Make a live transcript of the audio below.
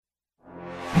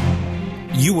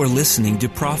You are listening to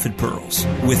Prophet Pearls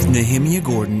with Nehemiah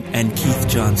Gordon and Keith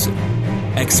Johnson,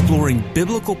 exploring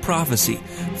biblical prophecy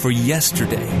for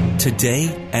yesterday,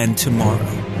 today, and tomorrow.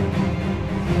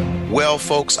 Well,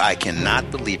 folks, I cannot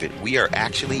believe it. We are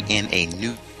actually in a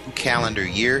new calendar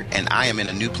year, and I am in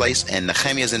a new place, and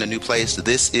Nehemiah is in a new place.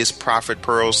 This is Prophet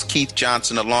Pearls, Keith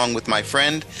Johnson, along with my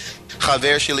friend,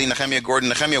 Chaver Shili, Nehemiah Gordon.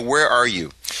 Nehemiah, where are you?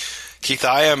 Keith,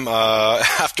 I am,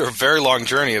 after a very long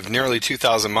journey of nearly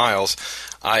 2,000 miles,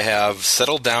 I have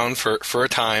settled down for a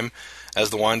time as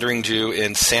the Wandering Jew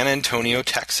in San Antonio,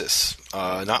 Texas,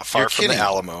 not far from the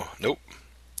Alamo. Nope.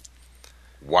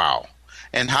 Wow.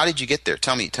 And how did you get there?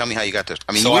 Tell me how you got there.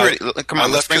 I mean, So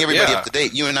let's bring everybody up to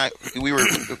date. You and I, we were,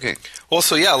 okay. Well,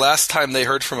 last time they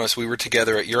heard from us, we were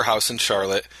together at your house in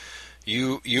Charlotte.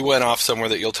 You went off somewhere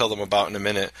that you'll tell them about in a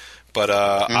minute. But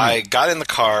I got in the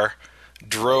car,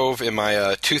 drove in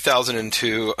my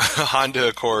 2002 Honda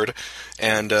Accord,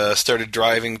 and started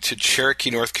driving to Cherokee,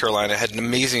 North Carolina. Had an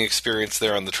amazing experience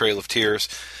there on the Trail of Tears.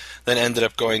 Then ended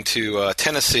up going to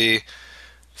Tennessee,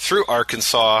 through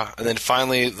Arkansas, and then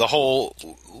finally the whole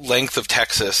length of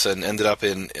Texas, and ended up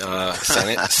in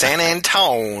San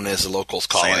Antone, as the locals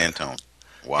call it. San Antone.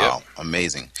 Wow, yep.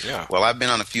 Amazing. Yeah. Well, I've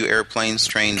been on a few airplanes,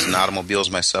 trains, and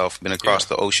automobiles myself, been across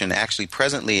the ocean. Actually,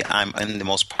 presently, I'm in the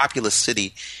most populous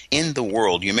city in the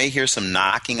world. You may hear some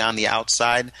knocking on the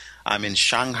outside. I'm in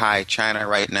Shanghai, China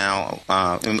right now.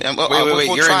 Wait,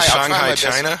 you're in Shanghai,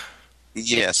 China?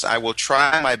 Yes, I will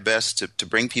try my best to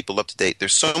bring people up to date.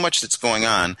 There's so much that's going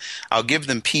on. I'll give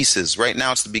them pieces. Right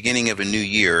now it's the beginning of a new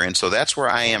year, and so that's where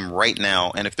I am right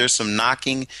now. And if there's some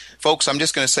knocking, folks, I'm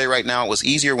just going to say right now, it was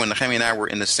easier when Nehemiah and I were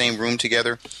in the same room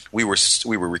together. We were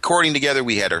recording together.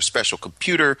 We had our special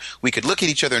computer. We could look at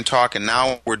each other and talk, and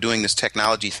now we're doing this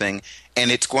technology thing. And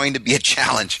it's going to be a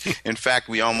challenge. In fact,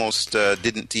 we almost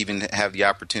didn't even have the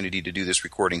opportunity to do this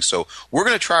recording. So we're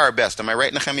going to try our best. Am I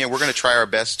right, Nehemiah? We're going to try our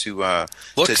best to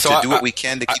do what we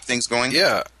can to keep things going.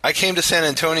 Yeah. I came to San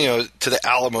Antonio to the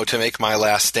Alamo to make my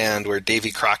last stand, where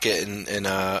Davy Crockett and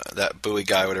that Bowie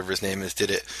guy, whatever his name is,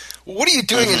 did it. What are you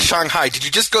doing in Shanghai? Did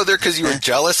you just go there because you were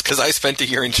jealous because I spent a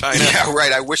year in China? Yeah,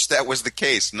 right. I wish that was the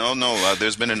case. No.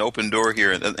 There's been an open door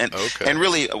here. And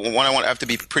really, I have to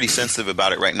be pretty sensitive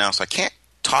about it right now, so I can't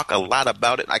talk a lot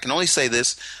about it. I can only say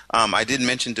this. I did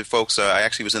mention to folks, I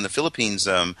actually was in the Philippines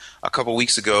a couple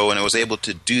weeks ago, and I was able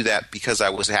to do that because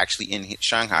I was actually in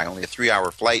Shanghai, only a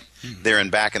 3-hour flight there and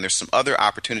back, and there's some other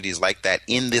opportunities like that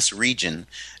in this region.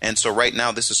 And so right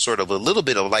now this is sort of a little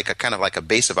bit of like a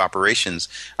base of operations.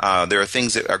 There are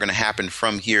things that are going to happen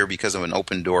from here because of an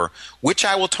open door, which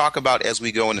I will talk about as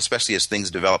we go and especially as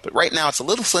things develop. But right now it's a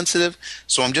little sensitive,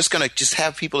 so I'm just going to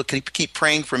have people to keep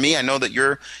praying for me. I know that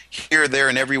you're here, there,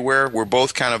 and everywhere. We're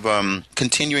both kind of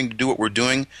continuing to do what we're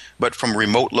doing, but from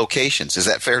remote locations. Is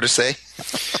that fair to say?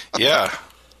 Yeah.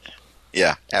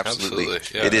 Yeah, absolutely.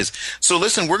 Yeah. It is. So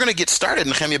listen, we're going to get started,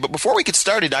 Nehemiah, but before we get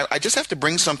started, I just have to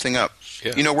bring something up.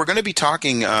 Yeah. You know, we're going to be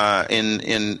talking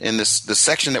in this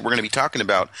section that we're going to be talking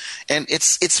about, and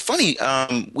it's funny.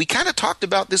 We kind of talked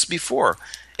about this before,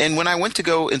 and when I went to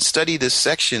go and study this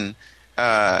section,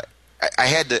 I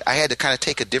had to kind of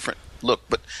take a different look.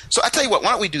 But so I tell you what,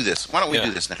 why don't we do this? Why don't we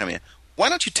do this, Nehemiah? Why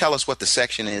don't you tell us what the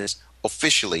section is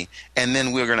officially, and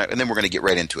then we're gonna get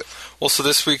right into it. Well, so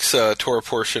this week's Torah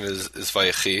portion is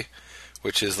Vayechi,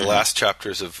 which is the last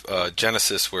chapters of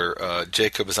Genesis, where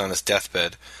Jacob is on his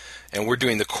deathbed, and we're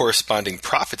doing the corresponding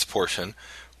prophets portion,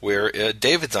 where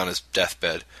David's on his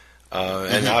deathbed,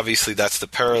 and obviously that's the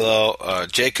parallel.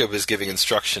 Jacob is giving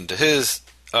instruction to his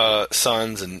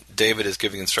sons, and David is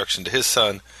giving instruction to his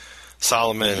son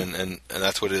Solomon, and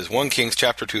that's what it is. 1 Kings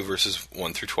chapter 2 verses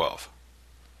 1 through 12.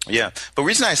 Yeah, but the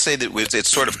reason I say that it's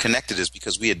sort of connected is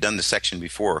because we had done the section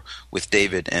before with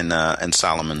David and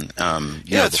Solomon.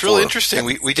 It's really interesting.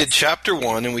 We did chapter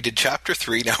 1 and we did chapter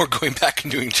 3. Now we're going back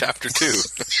and doing chapter 2.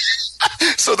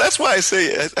 So that's why I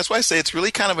say it's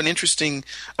really kind of an interesting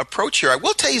approach here. I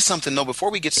will tell you something though before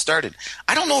we get started.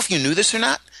 I don't know if you knew this or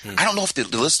not. I don't know if the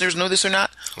listeners know this or not.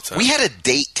 We had a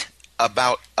date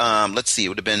about let's see, it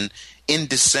would have been in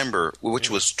December,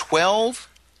 which was 12.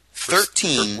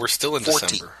 13. We're still in 14.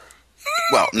 December.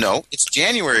 Well, no, it's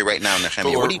January right now,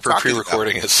 Nehemiah. What are you talking about? We're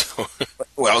pre-recording it. So.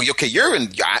 Well, okay, you're in.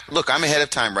 Look, I'm ahead of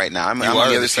time right now. I'm on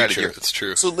the other side of here. It's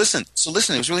true. So listen.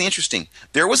 It was really interesting.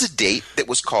 There was a date that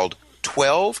was called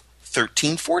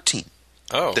 12/13/14.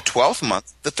 Oh, the 12th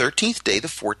month, the 13th day, the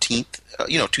 14th.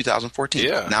 2014.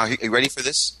 Yeah. Now, are you ready for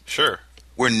this? Sure.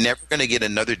 We're never going to get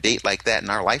another date like that in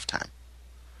our lifetime.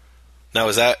 Now,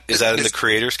 is that in the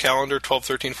Creator's calendar,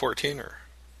 12/13/14, or?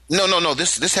 No.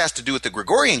 This has to do with the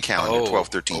Gregorian calendar,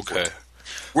 12/13/14. Okay.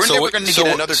 We're never going to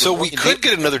get another. So we could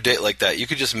get another date like that. You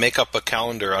could just make up a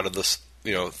calendar out of this,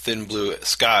 thin blue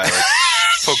sky, like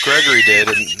Pope Gregory did,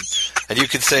 and you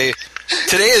could say,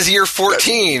 today is year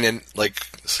 14, and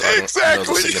so I don't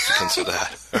know the significance of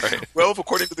that. All right. Well,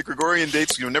 according to the Gregorian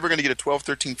dates, you're never going to get a 12,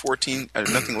 13, 14,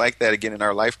 nothing like that again in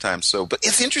our lifetime. So, but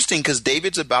it's interesting because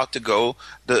David's about to go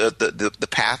the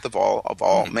path of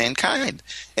all mankind,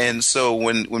 and so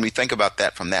when we think about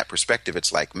that from that perspective,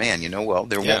 it's like, man, there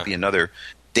won't be another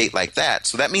date like that.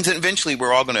 So that means that eventually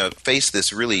we're all going to face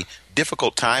this really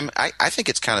difficult time. I think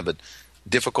it's kind of a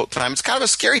difficult time. It's kind of a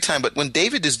scary time, but when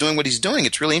David is doing what he's doing,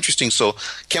 it's really interesting. So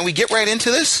can we get right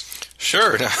into this?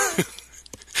 Sure.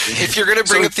 If you're going to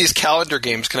bring up these calendar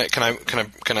games, can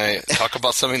I talk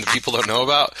about something that people don't know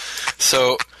about?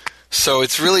 So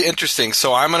it's really interesting.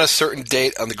 So I'm on a certain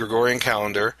date on the Gregorian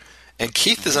calendar, and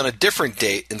Keith is on a different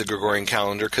date in the Gregorian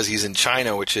calendar because he's in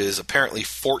China, which is apparently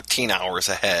 14 hours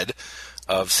ahead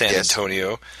of San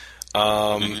Antonio.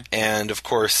 And of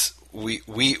course, we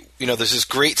there's this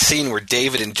great scene where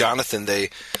David and Jonathan they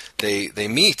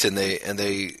meet and they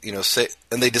say,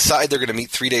 and they decide they're going to meet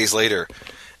 3 days later,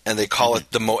 and they call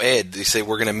it the Moed. They say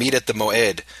we're going to meet at the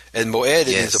Moed, and Moed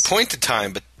is appointed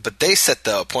time, but they set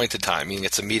the appointed time, meaning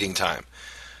it's a meeting time.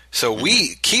 So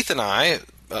Keith and I,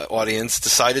 audience,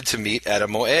 decided to meet at a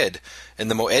Moed, and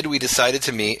the Moed we decided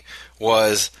to meet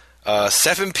was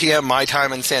 7 p.m. my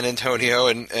time in San Antonio,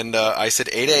 and I said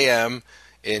 8 a.m.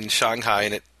 in Shanghai,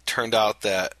 and it turned out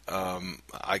that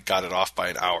I got it off by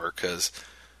an hour because,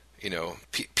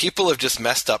 people have just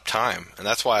messed up time, and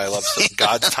that's why I love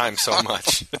God's time so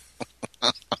much.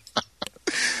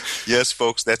 Yes,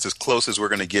 folks, that's as close as we're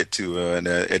going to get to an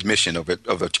admission of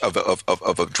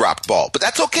a dropped ball, but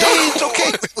that's okay. It's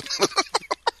okay.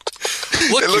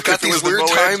 Look, you've got these weird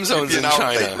time zones in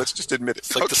China. Let's just admit it.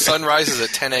 It's like the sun rises at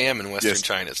 10 a.m. in Western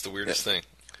China. It's the weirdest thing.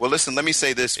 Well, listen, let me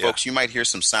say this, folks. You might hear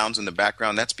some sounds in the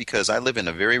background. That's because I live in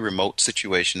a very remote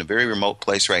situation, a very remote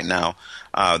place right now.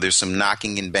 There's some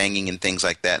knocking and banging and things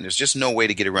like that, and there's just no way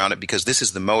to get around it because this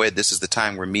is the Moed, this is the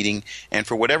time we're meeting, and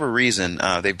for whatever reason,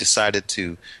 they've decided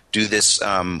to do this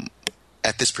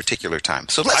at this particular time.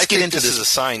 So let's get into this. This is a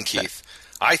sign, Keith.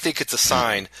 I think it's a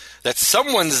sign that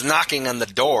someone's knocking on the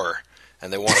door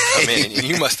and they want to come in, and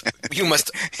you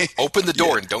must open the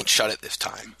door and don't shut it this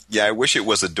time. Yeah, I wish it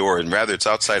was a door, and rather it's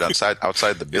outside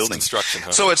the building. It's construction,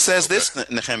 huh? So it says this,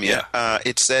 Nehemiah. Yeah.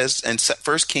 It says in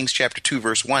 1 Kings chapter 2,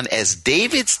 verse 1, as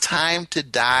David's time to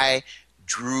die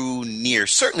drew near.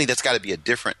 Certainly that's got to be a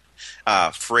different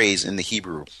phrase in the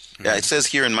Hebrew. It says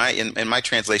here in my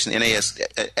translation, NAS,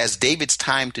 as David's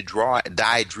time to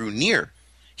die drew near,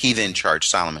 he then charged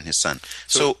Solomon his son.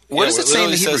 So what does it say in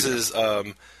the Hebrew? It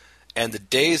says and the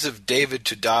days of David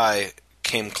to die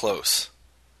came close.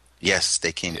 Yes,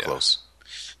 they came close.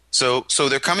 So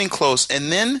they're coming close, and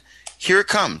then here it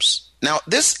comes. Now,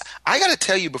 this I got to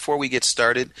tell you before we get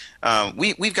started.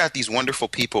 We've got these wonderful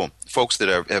folks that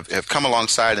have come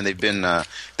alongside, and they've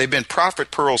been Prophet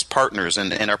Pearls partners,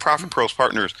 and our Prophet Pearls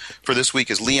partners for this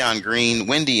week is Leon Green,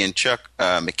 Wendy, and Chuck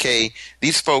McKay.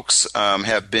 These folks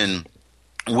have been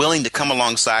willing to come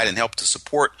alongside and help to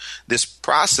support this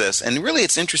process. And really,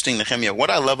 it's interesting, Nehemiah, what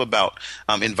I love about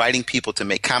inviting people to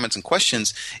make comments and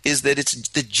questions is that it's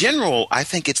the general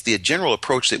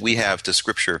approach that we have to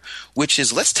Scripture, which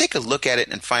is let's take a look at it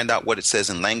and find out what it says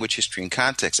in language, history, and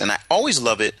context. And I always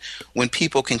love it when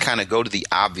people can kind of go to the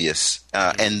obvious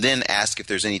and then ask if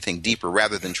there's anything deeper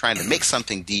rather than trying to make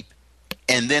something deep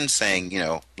and then saying,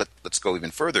 let's go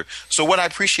even further. So what I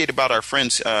appreciate about our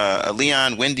friends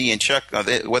Leon, Wendy, and Chuck,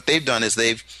 what they've done is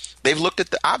they've looked at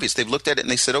the obvious. They've looked at it and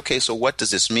they said, okay, so what does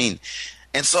this mean?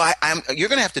 And so you're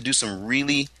going to have to do some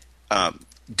really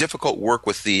difficult work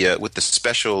with the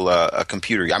special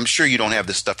computer. I'm sure you don't have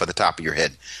this stuff at the top of your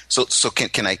head. So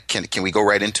can we go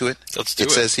right into it? Let's do it.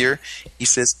 It says here, he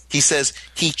says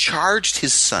he charged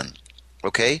his son.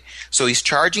 Okay, so he's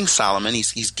charging Solomon.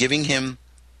 He's giving him.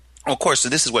 Of course, so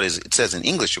this is what it says in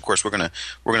English. Of course, we're gonna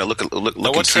look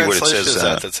and see what it says. Is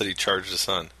that said he charged his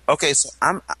son? Okay, so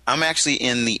I'm actually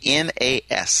in the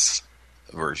NAS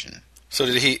version. So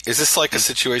is this like a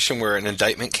situation where an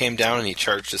indictment came down and he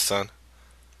charged his son?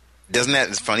 Doesn't that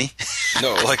is funny?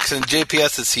 No, like in JPS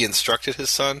it says he instructed his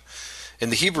son.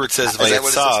 In the Hebrew it says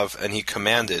Vayetzav, and he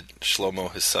commanded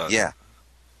Shlomo his son. Yeah.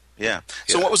 Yeah.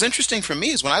 So what was interesting for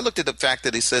me is when I looked at the fact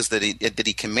that he says that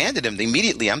he commanded him,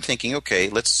 immediately I'm thinking, okay,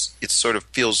 it sort of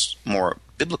feels more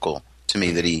biblical to me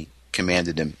that he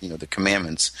commanded him, the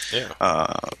commandments. Yeah.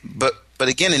 But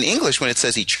again, in English, when it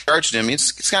says he charged him,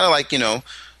 it's kind of like,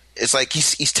 it's like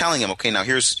he's telling him, okay, now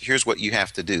here's what you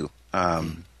have to do.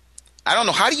 I don't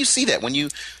know. How do you see that when you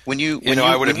hear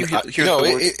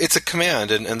it's a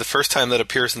command, and the first time that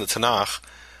appears in the Tanakh,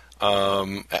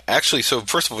 actually, so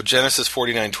first of all, Genesis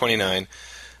 49:29,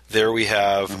 there we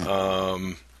have,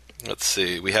 let's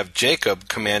see, we have Jacob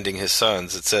commanding his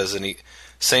sons. It says,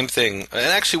 same thing. And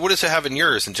actually, what does it have in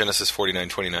yours in Genesis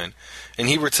 49:29? In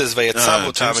Hebrew it says,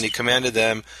 Vayetzav and he commanded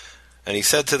them, and he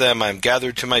said to them, I am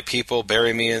gathered to my people,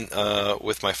 bury me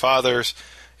with my fathers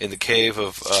in the cave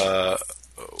of,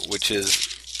 which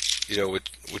is in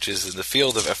the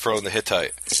field of Ephron the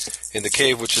Hittite, in the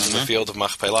cave which is in the field of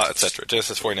Machpelah, etc.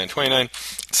 Genesis 49:29,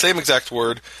 same exact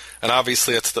word, and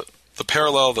obviously it's the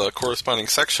parallel, the corresponding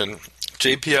section.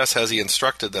 JPS has he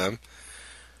instructed them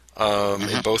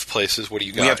in both places. What do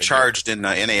you got? We have charged in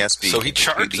NASB. So he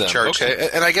charged them. Okay,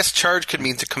 and I guess charge could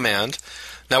mean to command.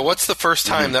 Now, what's the first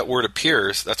time that word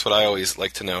appears? That's what I always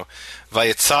like to know.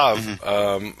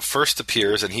 Vayetzav first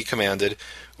appears, and he commanded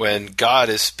when God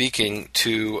is speaking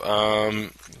to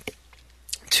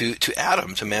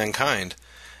Adam, to mankind.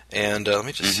 And let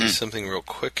me just see something real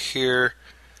quick here.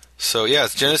 So, yeah,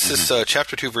 it's Genesis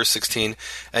chapter 2, verse 16.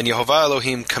 And Yehovah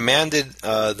Elohim commanded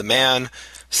the man,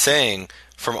 saying,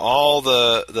 from all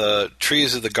the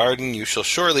trees of the garden you shall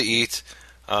surely eat.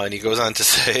 And he goes on to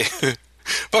say,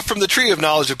 but from the tree of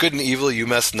knowledge of good and evil you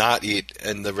must not eat.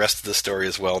 And the rest of the story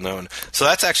is well known. So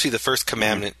that's actually the first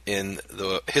commandment in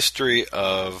the history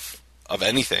of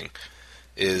anything,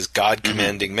 is God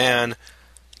commanding man,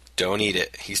 don't eat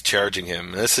it. He's charging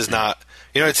him. And this is not,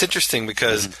 it's interesting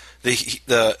because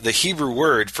the Hebrew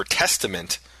word for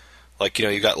testament, like,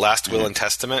 you got last will and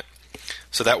testament.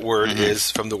 So that word is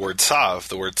from the word sav,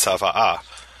 the word sava'ah.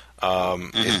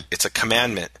 It's a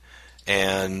commandment.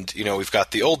 And, we've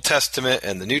got the Old Testament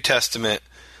and the New Testament,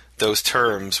 those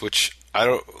terms, which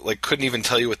I couldn't even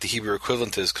tell you what the Hebrew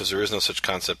equivalent is, because there is no such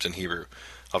concept in Hebrew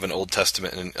of an Old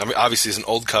Testament. And I mean, obviously there's an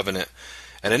Old Covenant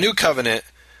and a New Covenant,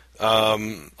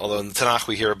 although in the Tanakh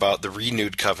we hear about the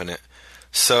renewed covenant.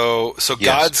 So yes.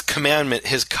 God's commandment,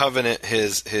 his covenant,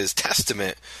 his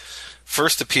testament,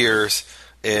 first appears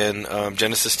in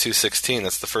Genesis 2:16.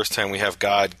 That's the first time we have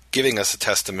God giving us a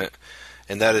testament.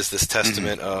 And that is this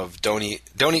testament of don't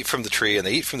eat from the tree, and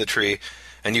they eat from the tree.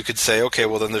 And you could say, okay,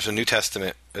 well then there's a New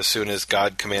Testament as soon as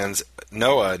God commands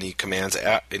Noah and he commands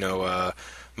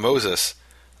Moses.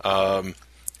 And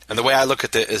the way I look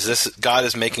at it is this: God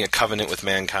is making a covenant with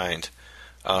mankind.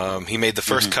 He made the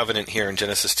first covenant here in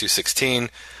Genesis 2:16.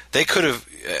 They could have,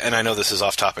 and I know this is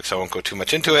off topic, so I won't go too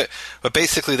much into it, but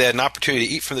basically they had an opportunity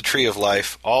to eat from the tree of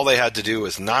life. All they had to do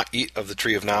was not eat of the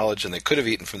tree of knowledge, and they could have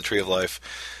eaten from the tree of life.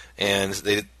 And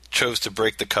they chose to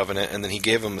break the covenant, and then he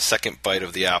gave them a second bite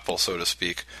of the apple, so to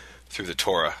speak, through the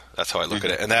Torah. That's how I look at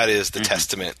it. And that is the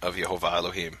testament of Yehovah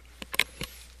Elohim.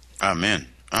 Amen.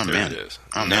 Amen. There it is.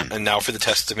 Amen. And now for the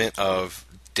testament of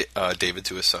David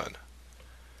to his son.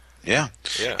 Yeah.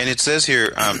 And it says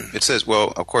here,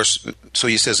 well, of course, so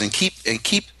he says, and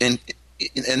Nehemiah,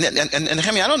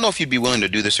 I don't know if you'd be willing to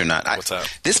do this or not. What's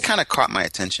that? This kind of caught my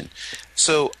attention.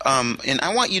 So, and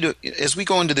I want you to, as we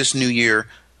go into this new year,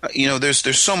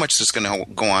 there's so much that's going to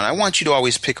go on. I want you to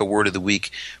always pick a word of the week,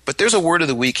 but there's a word of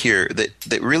the week here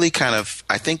that really kind of,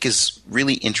 I think, is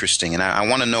really interesting, and I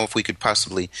want to know if we could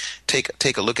possibly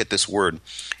take a look at this word.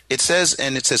 It says,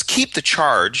 keep the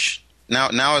charge. Now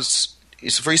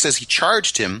it's where he says he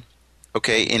charged him,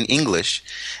 okay, in English.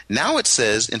 Now it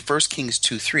says in 1 Kings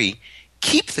 2:3,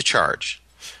 keep the charge.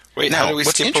 Wait, now, how do we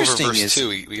what's skip over interesting verse is, 2?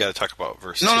 We got to talk about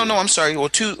verse 2. No, I'm sorry. Well,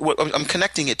 2. I'm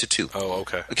connecting it to 2. Oh,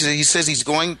 okay. Because he says he's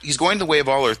going the way of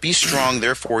all earth. Be strong,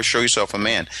 therefore, show yourself a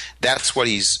man. That's what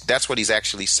he's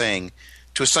actually saying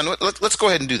to his son. Let's go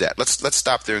ahead and do that. Let's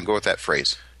stop there and go with that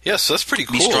phrase. Yes, so that's pretty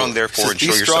cool. Be strong, therefore, and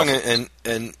show yourself. Be strong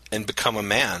and become a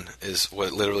man is what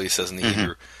it literally says in the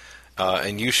Hebrew.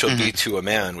 And you shall be to a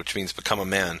man, which means become a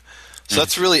man. So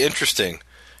that's really interesting.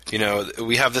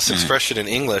 We have this expression in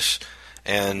English.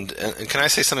 And can I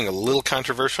say something a little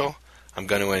controversial? I'm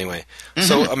going to anyway.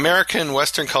 So American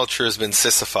Western culture has been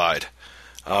sissified.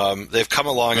 They've come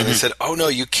along and they said, oh no,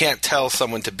 you can't tell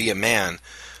someone to be a man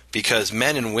because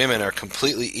men and women are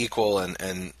completely equal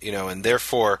and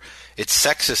therefore it's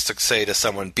sexist to say to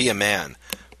someone, be a man.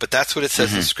 But that's what it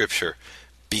says in Scripture,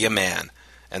 be a man.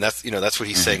 And that's what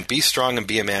he's saying, be strong and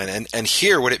be a man. And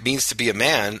here what it means to be a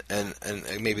man, and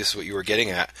maybe this is what you were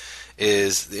getting at,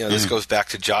 is this goes back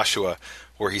to Joshua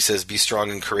where he says be strong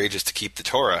and courageous to keep the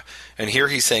Torah, and here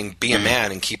he's saying be a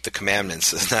man and keep the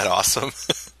commandments. Isn't that awesome?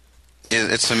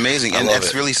 It's amazing, and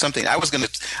that's really something. I was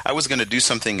gonna do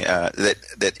something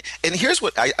that and here's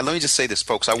what let me just say this,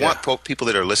 folks. I want people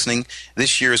that are listening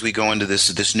this year as we go into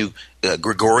this new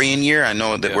Gregorian year. I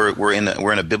know that we're in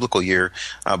a biblical year,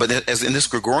 but as in this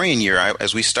Gregorian year,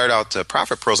 as we start out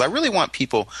Prophet Pearls, I really want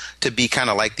people to be kind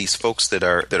of like these folks that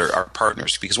are our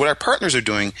partners, because what our partners are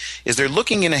doing is they're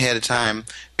looking in ahead of time.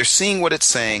 They're seeing what it's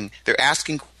saying. They're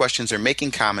asking questions. They're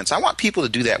making comments. I want people to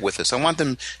do that with us. I want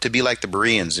them to be like the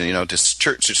Bereans, to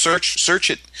search it,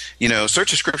 search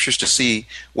the scriptures to see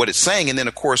what it's saying. And then,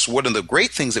 of course, one of the great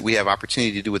things that we have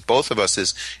opportunity to do with both of us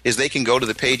is they can go to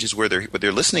the pages where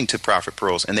they're listening to Prophet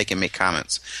Pearls, and they can make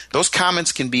comments. Those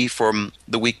comments can be from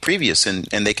the week previous, and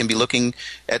they can be looking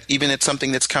at even at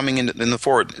something that's coming in the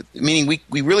forward. Meaning,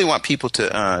 we really want people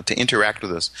to interact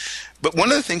with us. But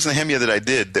one of the things, Nehemiah, that I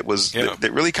did that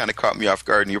really kind of caught me off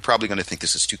guard, and you're probably going to think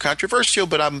this is too controversial,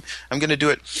 but I'm going to do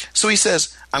it. So he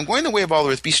says, "I'm going the way of all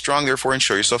the earth. Be strong, therefore, and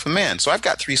show yourself a man." So I've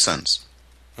got 3 sons,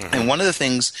 and one of the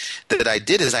things that I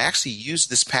did is I actually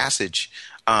used this passage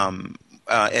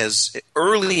as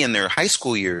early in their high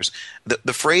school years,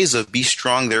 the phrase of "be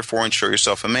strong, therefore, and show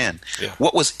yourself a man." Yeah.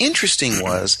 What was interesting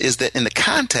is that in the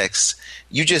context,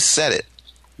 you just said it.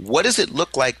 What does it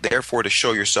look like, therefore, to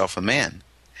show yourself a man?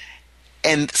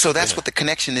 And so that's what the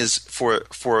connection is for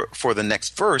the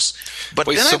next verse. But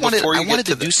then I wanted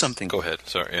to do something. Go ahead.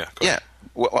 Sorry. Yeah. Go ahead.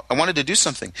 Well, I wanted to do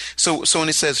something. So when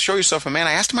it says "show yourself a man,"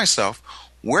 I asked myself,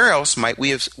 where else might we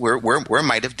have? Where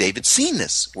might have David seen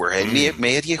this? Where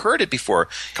may he heard it before?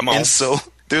 Come on. And so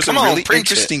there's a really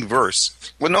interesting verse.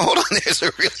 Well, no, hold on. There's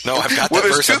a really I've got that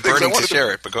verse. I'm burning to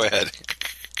share it, but go ahead.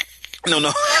 No.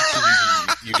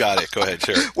 You got it. Go ahead,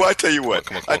 share it. Well, I tell you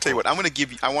what. I'm going to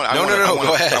give you. Go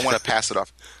ahead. I want to pass it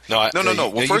off. No.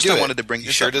 Well, first I wanted to bring.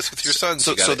 You shared this with your sons.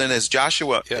 So then, as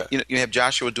Joshua, you have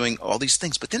Joshua doing all these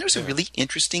things, but then there's a really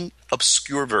interesting,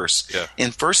 obscure verse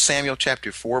in 1 Samuel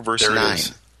chapter 4, verse 9.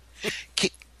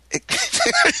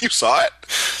 You saw it?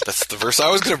 That's the verse I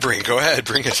was going to bring. Go ahead,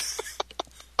 bring it.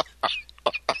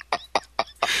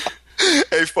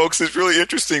 Hey, folks, it's really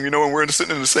interesting. When we're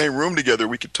sitting in the same room together,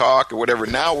 we could talk or whatever.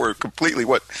 Now we're completely,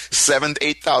 7,000 to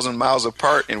 8,000 miles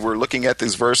apart, and we're looking at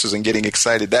these verses and getting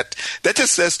excited. That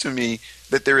just says to me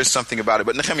that there is something about it.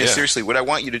 But Nehemiah, seriously, what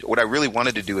I really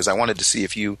wanted to do is I wanted to see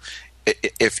if you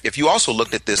also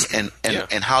looked at this and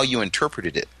how you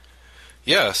interpreted it.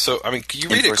 Yeah. So can you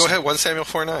read it? Go ahead. 1 Samuel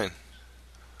 4:9.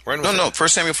 No. 1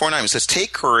 Samuel 4:9. It says,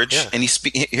 "Take courage," and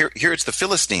here it's the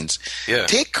Philistines. Yeah.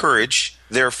 "Take courage,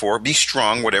 therefore, be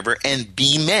strong, whatever, and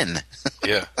be men."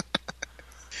 Yeah.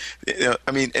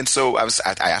 And so I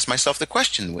asked myself the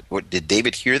question: did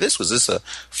David hear this? Was this a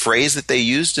phrase that they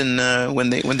used when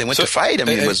they went to fight?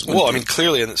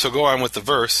 Clearly. And so go on with the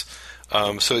verse.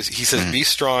 So he says, "Be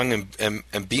strong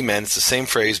and be men." It's the same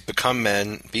phrase: "Become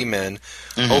men, be men,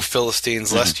 O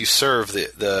Philistines, lest you serve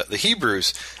the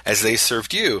Hebrews as they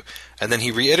served you." And then he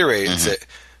reiterates it: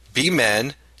 "Be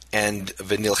men and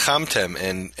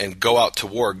v'nilchamtem, and go out to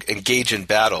war, engage in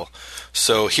battle."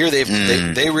 So here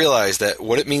they realize that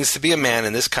what it means to be a man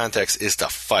in this context is to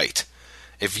fight.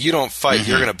 If you don't fight,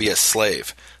 you're going to be a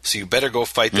slave. So you better go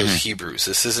fight those Hebrews.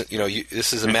 This isn't,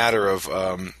 this is a matter of,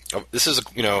 and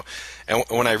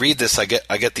when I read this, I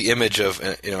get the image of,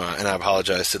 and I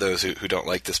apologize to those who don't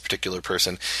like this particular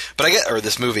person, or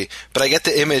this movie, but I get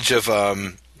the image of,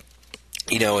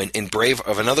 in Brave,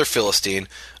 of another Philistine,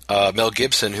 Mel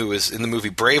Gibson, who is in the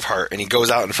movie Braveheart, and he goes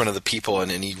out in front of the people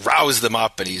and he rouses them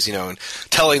up, and he's and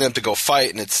telling them to go fight,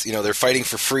 and it's they're fighting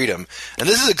for freedom. And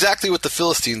this is exactly what the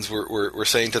Philistines were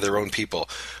saying to their own people: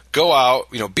 go out,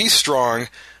 be strong,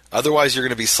 otherwise you're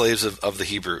going to be slaves of the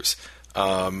Hebrews.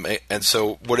 And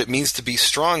so what it means to be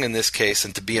strong in this case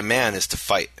and to be a man is to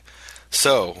fight.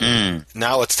 So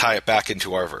now let's tie it back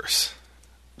into our verse.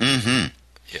 Yeah.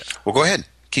 Well, go ahead.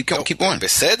 Keep going.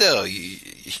 Beseder,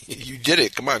 you did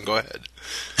it. Come on, go ahead.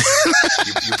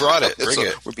 you brought it. Bring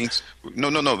it. We're being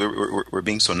we're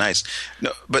being so nice.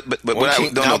 No, but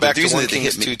now back to 1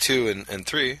 Kings 2:2 and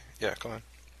 3. Yeah, go on.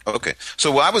 Okay,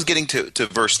 so I was getting to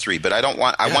verse 3, but I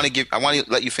want to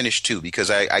let you finish 2, because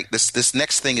this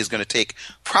next thing is going to take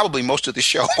probably most of the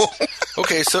show.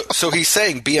 Okay, so he's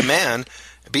saying, be a man,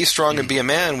 be strong and be a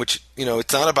man, which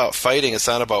it's not about fighting, it's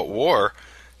not about war.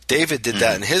 David did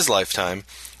that in his lifetime.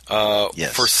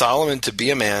 For Solomon to be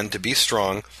a man, to be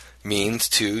strong, means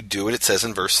to do what it says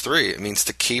in verse 3. It means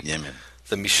to keep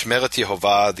the Mishmeret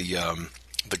Yehovah,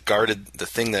 the guarded, the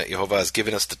thing that Yehovah has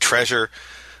given us, the treasure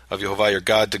of Yehovah your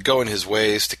God, to go in his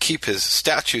ways, to keep his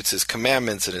statutes, his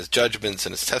commandments, and his judgments,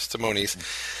 and his testimonies,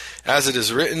 as it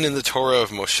is written in the Torah of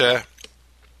Moshe,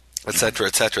 etc.,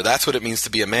 etc. That's what it means to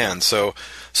be a man. So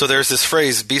there's this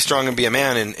phrase, "be strong and be a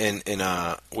man," in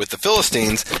with the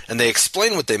Philistines, and they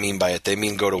explain what they mean by it. They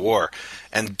mean go to war.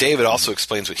 And David also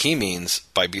explains what he means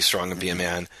by "be strong and be a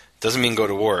man." It doesn't mean go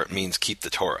to war. It means keep the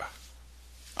Torah.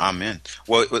 Amen.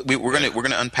 Well, we're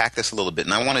gonna unpack this a little bit,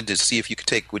 and I wanted to see if you could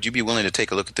take. Would you be willing to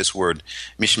take a look at this word,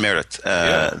 mishmeret?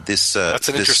 That's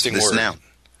an interesting word. Noun.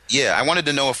 Yeah, I wanted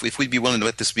to know if we'd be willing to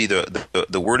let this be the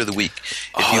word of the week.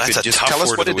 If you that's could a just tough tell us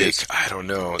word what of the it week. is. I don't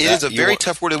know. It is a very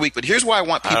tough word of the week, but here's why I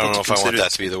want people to consider. I don't know if I want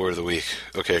that to be the word of the week.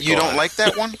 Okay, you don't like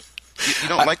that one? You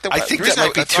don't like that one? I think that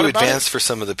might be too advanced for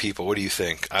some of the people. What do you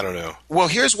think? I don't know. Well,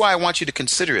 here's why I want you to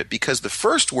consider it, because the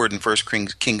first word in 1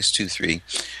 Kings 2:3,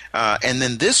 and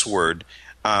then this word,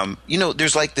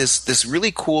 there's like this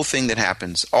really cool thing that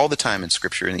happens all the time in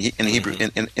Scripture, in the Hebrew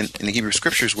in the Hebrew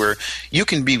Scriptures, where you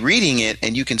can be reading it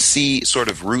and you can see sort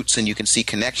of roots and you can see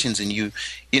connections, and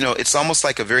it's almost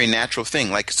like a very natural thing.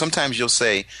 Like sometimes you'll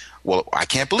say, well, I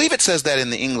can't believe it says that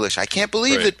in the English. I can't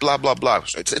believe it, blah, blah, blah.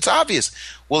 It's obvious.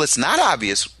 Well, it's not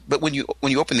obvious, but when you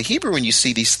open the Hebrew and you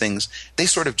see these things, they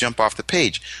sort of jump off the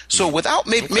page. So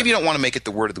maybe you don't want to make it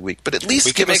the word of the week, but at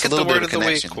least give us a little bit of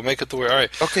connection. We'll make it the word. All right.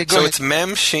 Okay, go ahead. It's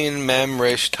mem, shin, mem,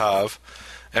 resh, tav.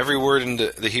 Every word in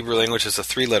the Hebrew language has a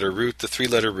three-letter root. The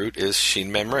three-letter root is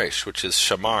shin, mem, resh, which is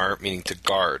shamar, meaning to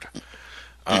guard.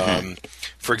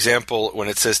 For example, when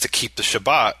it says to keep the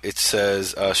Shabbat, it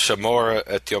says shamor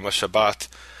et yom HaShabbat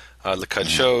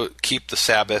l'kadsho, keep the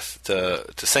Sabbath to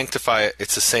sanctify it.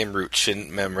 It's the same root,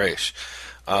 shin mem resh.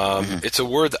 It's a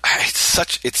word that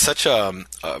it's such a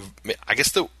I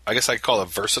guess I call it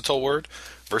a versatile word,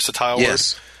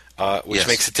 word, which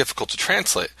makes it difficult to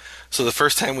translate. So the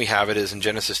first time we have it is in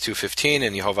Genesis 2:15,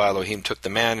 and Yehovah Elohim took the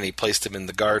man and he placed him in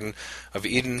the Garden of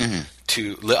Eden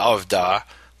to le'avda,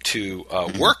 to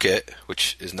work it,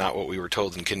 which is not what we were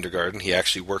told in kindergarten. He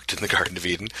actually worked in the Garden of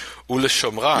Eden. Ula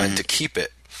shomra, and to keep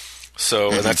it.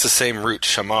 So, and that's the same root,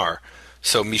 shamar.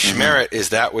 So mishmeret is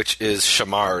that which is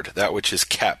shamarred, that which is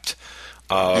kept.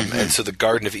 And so the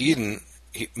Garden of Eden,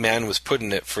 man was put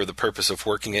in it for the purpose of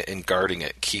working it and guarding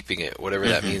it, keeping it, whatever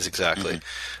that means exactly.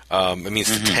 It means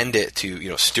to tend it,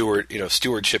 to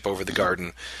stewardship over the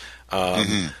garden.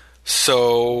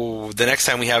 So the next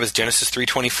time we have is Genesis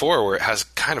 3:24, where it has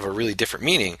kind of a really different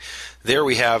meaning. There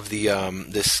we have the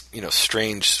this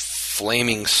strange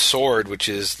flaming sword, which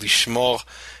is lishmor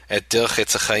et derech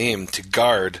etz hachaim, to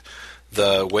guard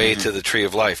the way to the tree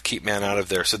of life, keep man out of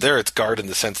there. So there it's guard in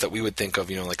the sense that we would think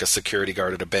of, like a security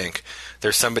guard at a bank.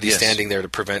 There's somebody standing there to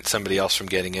prevent somebody else from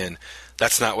getting in.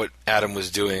 That's not what Adam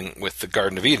was doing with the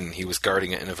Garden of Eden. He was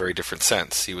guarding it in a very different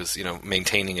sense. He was,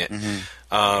 maintaining it.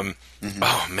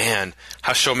 Oh man,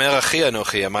 Hashomer achi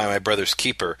anochi, am I my brother's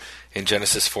keeper? In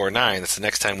Genesis 4:9. That's the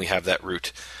next time we have that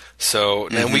root. So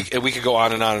then we could go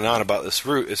on and on and on about this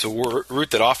root. It's a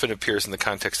root that often appears in the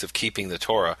context of keeping the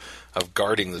Torah, of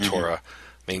guarding the Torah,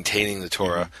 maintaining the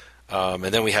Torah. And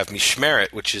then we have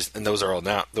mishmeret, which is, and those are all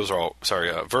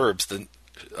verbs.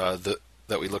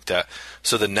 That we looked at.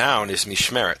 So the noun is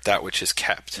mishmeret, that which is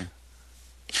kept.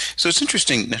 So it's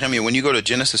interesting, Nehemiah, when you go to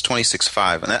Genesis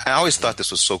 26:5, and I always thought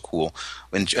this was so cool.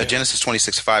 When Genesis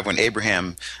 26:5, when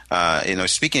Abraham,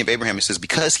 speaking of Abraham, it says,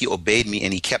 because he obeyed me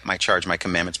and he kept my charge, my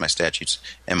commandments, my statutes,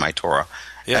 and my Torah.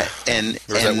 Yeah. And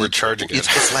that word charge again.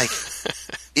 It's like,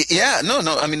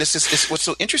 no. I mean, it's what's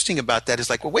so interesting about that is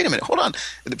like, well, wait a minute, hold on.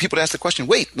 The people ask the question,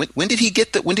 wait, when did he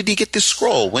get this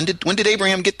scroll? When did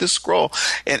Abraham get this scroll?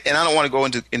 And I don't want to go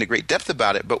into great depth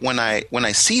about it, but when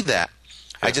I see that,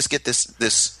 I just get this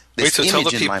Wait, so image tell the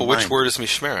in my people mind. which word is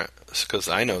mishmeret, because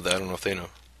I know that. I don't know if they know.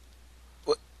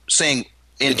 Saying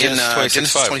in Genesis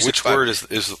 26:5, which 26:5, word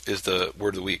is the word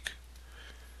of the week?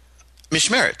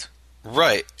 mishmeret.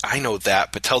 Right, I know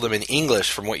that, but tell them in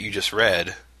English from what you just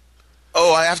read.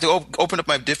 Oh, I have to open up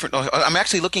my different. I'm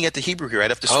actually looking at the Hebrew here.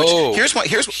 I'd have to switch.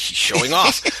 Here's showing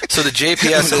off. So the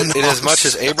JPS, in as much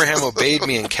as Abraham obeyed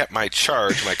me and kept my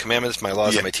charge, my commandments, my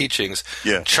laws, and my teachings,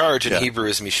 charge in Hebrew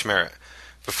is mishmeret.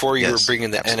 Before you were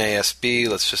bringing the NASB,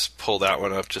 let's just pull that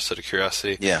one up just out of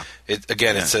curiosity. Yeah.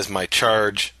 It says my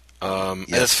charge. And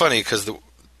it's funny because the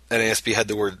NASB had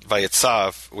the word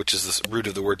vayetzav, which is the root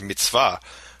of the word mitzvah,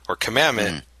 or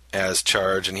commandment, as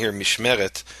charge. And here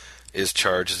mishmeret is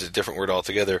charge. Is a different word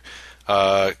altogether.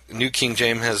 New King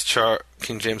James has charge.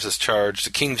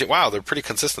 Wow, they're pretty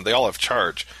consistent. They all have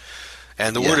charge.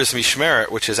 And the word is mishmeret,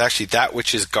 which is actually that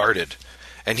which is guarded.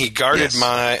 And he guarded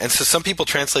and so some people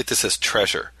translate this as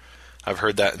treasure. I've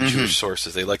heard that in Jewish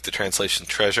sources. They like the translation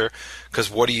treasure, because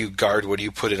what do you guard? What do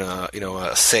you put in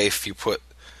a safe? You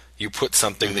put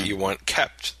something that you want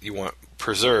kept, you want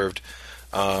preserved,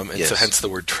 and so hence the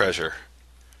word treasure.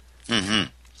 Yeah.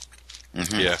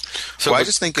 So I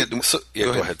just think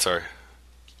go ahead. Sorry.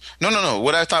 No.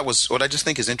 What I just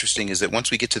think is interesting is that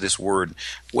once we get to this word,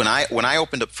 when I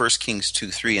opened up 1 Kings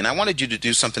 2:3, and I wanted you to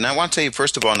do something. I want to tell you,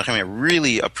 first of all, Nehemiah, I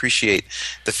really appreciate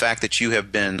the fact that you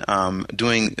have been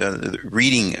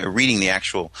reading the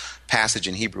actual passage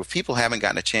in Hebrew. If people haven't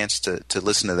gotten a chance to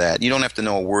listen to that, you don't have to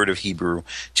know a word of Hebrew.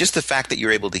 Just the fact that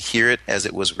you're able to hear it as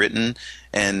it was written,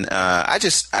 and I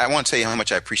want to tell you how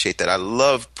much I appreciate that. I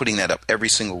love putting that up every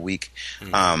single week.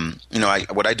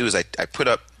 What I do is I put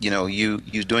up you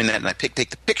doing that, and I take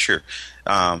the picture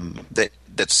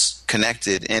that's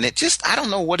connected, and it just, I don't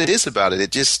know what it is about it.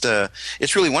 It just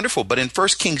it's really wonderful. But in 1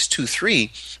 Kings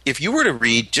 2:3, if you were to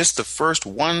read just the first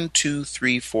 1, 2,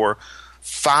 3, 4,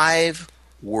 5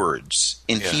 words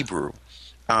in Hebrew,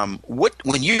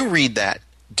 when you read that,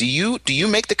 do you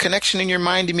make the connection in your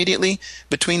mind immediately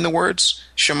between the words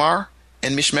shamar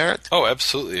and mishmeret? Oh,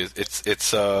 absolutely.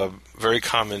 It's a very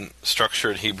common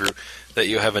structure in Hebrew that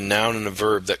you have a noun and a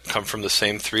verb that come from the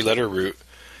same 3-letter root,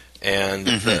 and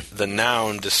the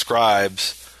noun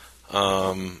describes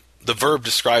the verb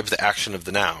describes the action of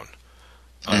the noun.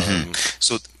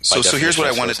 So here's what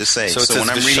I wanted to say. So when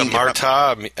I'm reading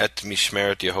Shamarta et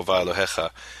mishmeret Yehovah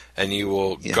Elohecha, and you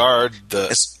will guard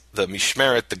the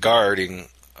mishmeret, the guarding,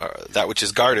 that which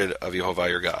is guarded of Yehovah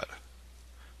your God.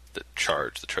 The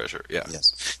charge, the treasure,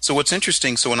 Yes. So what's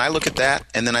interesting, so when I look at that,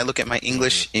 and then I look at my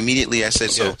English, immediately I say,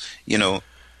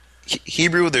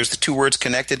 Hebrew, there's the 2 words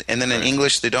connected, and then in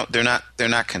English, they're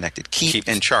not connected. Keep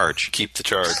and charge. Keep the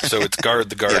charge. So it's guard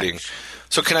the guarding.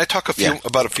 So can I talk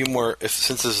about a few more,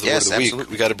 since this is the word of the week,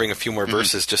 we got to bring a few more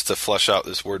verses just to flesh out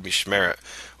this word mishmeret,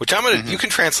 which I'm going to, you can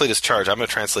translate as charge, I'm going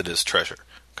to translate it as treasure,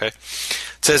 okay? It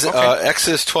says,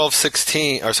 Exodus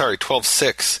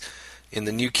 12:6, in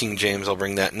the New King James, I'll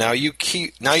bring that. Now you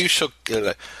shall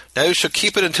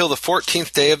keep it until the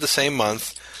 14th day of the same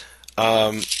month.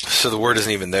 So the word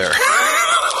isn't even there.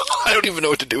 I don't even know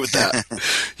what to do with that.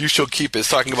 You shall keep it. It's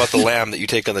talking about the lamb that you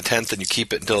take on the 10th and you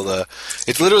keep it until it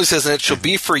literally says, and it shall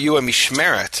be for you a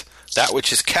mishmeret, that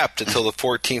which is kept until the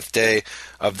 14th day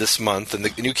of this month. And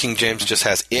the New King James just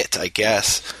has it, I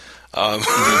guess.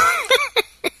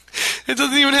 It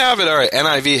doesn't even have it. All right,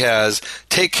 NIV has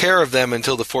take care of them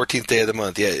until the 14th day of the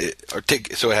month.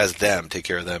 So it has them, take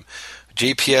care of them.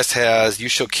 JPS has you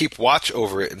shall keep watch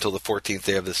over it until the 14th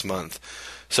day of this month.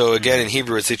 So again, in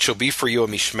Hebrew, it shall be for you a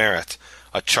mishmeret,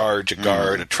 a charge, a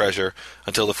guard, a treasure,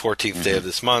 until the 14th day of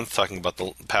this month, talking about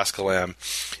the Paschal Lamb.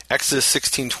 Exodus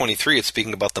 16:23, it's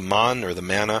speaking about the man, or the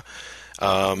manna,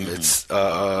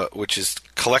 which is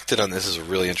collected on this. Is a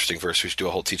really interesting verse. We should do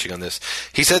a whole teaching on this.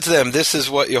 He said to them, this is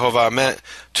what Yehovah meant.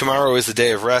 Tomorrow is the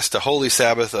day of rest, a holy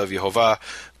Sabbath of Yehovah.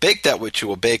 Bake that which you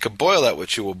will bake, boil that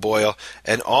which you will boil,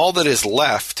 and all that is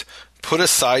left put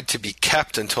aside to be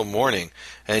kept until morning.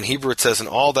 And in Hebrew it says, and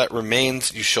all that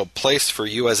remains you shall place for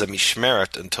you as a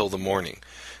mishmeret until the morning.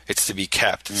 It's to be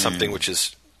kept. It's something which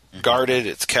is guarded,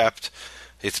 it's kept,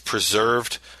 it's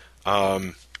preserved.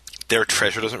 Their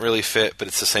treasure doesn't really fit, but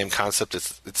it's the same concept.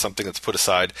 It's something that's put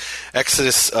aside.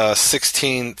 Exodus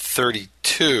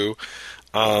 16:32,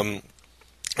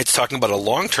 it's talking about a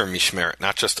long-term mishmeret,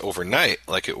 not just overnight,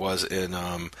 like it was in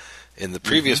the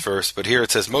previous verse. But here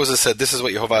it says, Moses said, this is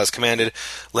what Yehovah has commanded.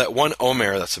 Let 1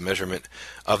 omer, that's a measurement,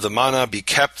 of the manna be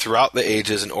kept throughout the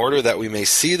ages, in order that we may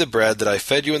see the bread that I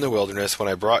fed you in the wilderness when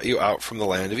I brought you out from the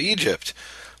land of Egypt.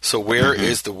 So where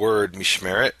is the word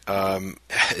mishmeret?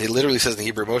 It literally says in the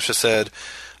Hebrew, Moshe said,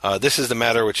 this is the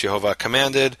matter which Yehovah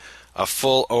commanded. A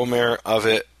full omer of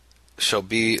it shall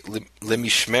be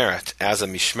lemishmeret, as a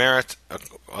mishmeret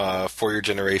for your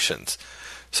generations.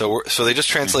 So they just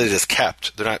translate it as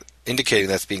kept. They're not indicating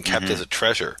that's being kept as a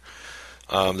treasure.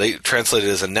 They translate it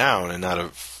as a noun and not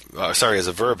as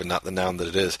a verb and not the noun that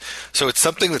it is. So it's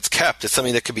something that's kept. It's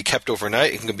something that can be kept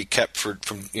overnight. It can be kept for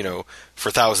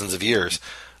thousands of years.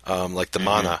 Like the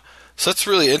manna. So that's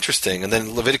really interesting. And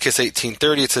then Leviticus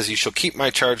 18:30, it says, you shall keep my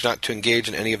charge not to engage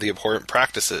in any of the abhorrent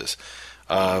practices.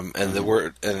 And the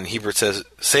word, and in Hebrew it says,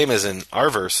 same as in our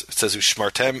verse, it says,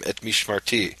 ushmartem et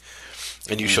mishmarti,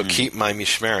 and you shall keep my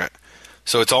mishmeret.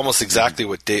 So it's almost exactly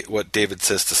what David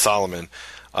says to Solomon.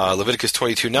 Leviticus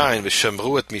 22:9,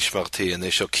 v'shemru et mishmarti, and they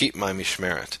shall keep my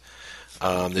mishmeret.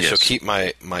 They shall keep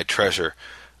my treasure.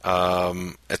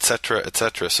 Etc.,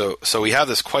 etc. So we have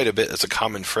this quite a bit as a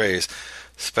common phrase,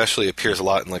 especially appears a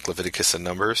lot in like Leviticus and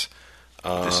Numbers.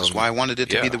 This is why I wanted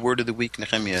it to be the word of the week,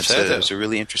 Nehemiah. It's a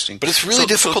really interesting. But it's really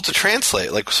difficult to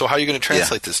translate. So how are you going to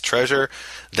translate this? Treasure,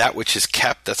 that which is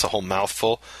kept, that's a whole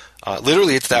mouthful.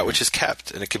 Literally, it's that which is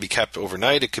kept, and it could be kept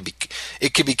overnight. It could be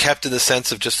kept in the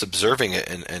sense of just observing it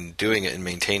and doing it and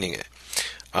maintaining it.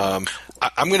 I'm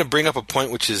going to bring up a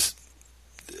point which is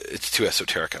it's too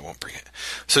esoteric. I won't bring it.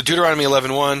 So Deuteronomy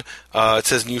 11:1, it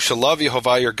says, "And you shall love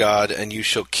Yehovah your God, and you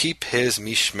shall keep his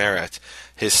mishmeret,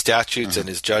 his statutes and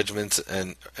his judgments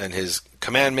and his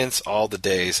commandments all the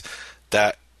days."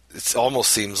 That it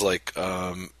almost seems like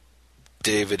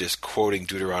David is quoting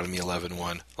Deuteronomy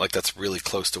 11:1, like that's really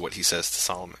close to what he says to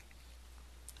Solomon.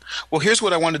 Well, here's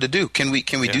what I wanted to do. Can we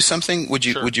do something? Would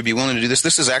you be willing to do this?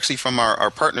 This is actually from our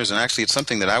partners, and actually it's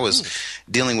something that I was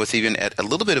dealing with even at a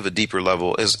little bit of a deeper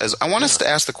level. As I want us to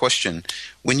ask the question: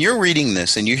 when you're reading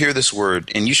this and you hear this word,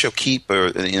 and you shall keep,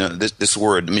 this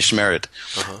word mishmeret,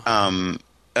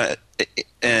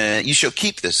 you shall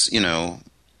keep this,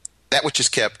 that which is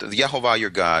kept, the Yehovah your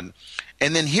God.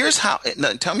 And then here's how,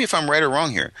 tell me if I'm right or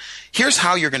wrong here. Here's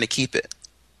how you're going to keep it.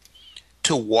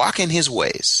 To walk in his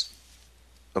ways.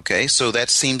 Okay, so that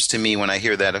seems to me when I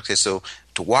hear that, okay, so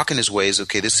to walk in his ways,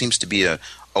 okay, this seems to be a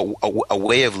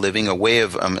way of living, a way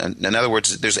of, in other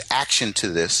words, there's action to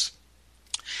this.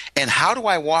 And how do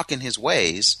I walk in his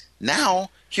ways? Now,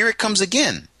 here it comes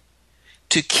again.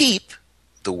 To keep,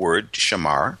 the word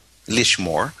shamar,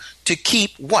 lishmor, to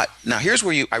keep what? Now, here's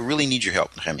where I really need your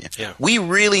help, Nehemiah. Yeah. We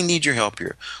really need your help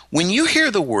here. When you hear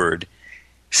the word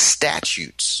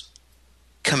statutes,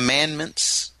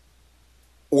 commandments,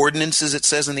 ordinances, it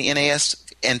says in the NAS,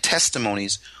 and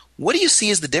testimonies, what do you see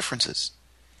as the differences?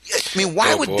 I mean,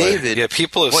 why would David? Yeah,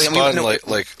 people have spun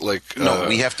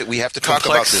we have to talk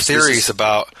about this. Theories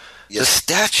about the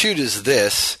statute is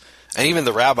this, and even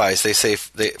the rabbis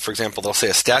for example, they'll say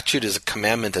a statute is a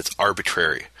commandment that's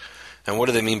arbitrary. And what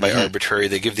do they mean by arbitrary?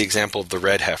 They give the example of the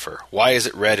red heifer. Why is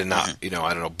it red and not,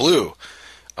 blue?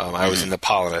 I was in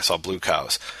Nepal and I saw blue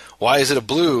cows. Why is it a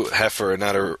blue heifer and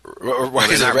not or why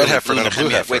is it a red heifer and not a blue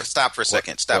heifer? Wait, stop for a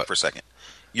second. For a second.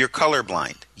 You're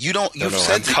colorblind. You don't. You've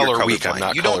said I'm that color you're weak. I'm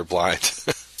not colorblind.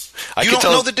 You don't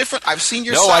know the difference. I've seen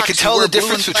your. No, socks. I can tell the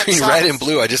difference between red and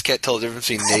blue. I just can't tell the difference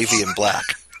between navy and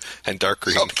black and dark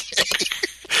green.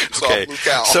 Okay. Blue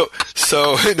cow.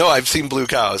 So no, I've seen blue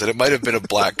cows, and it might have been a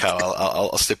black cow.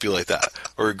 I'll stipulate that,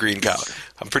 or a green cow.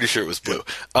 I'm pretty sure it was blue.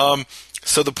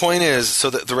 So the point is,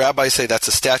 so the rabbis say that's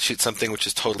a statute, something which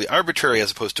is totally arbitrary,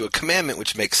 as opposed to a commandment,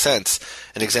 which makes sense.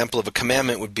 An example of a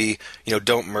commandment would be,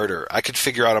 don't murder. I could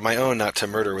figure out on my own not to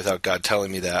murder without God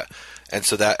telling me that, and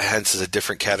so that hence is a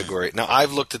different category. Now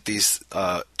I've looked at these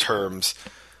terms,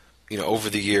 over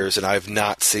the years, and I've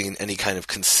not seen any kind of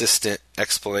consistent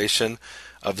explanation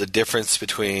of the difference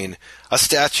between a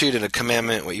statute and a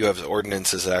commandment. What you have as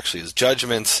ordinances actually is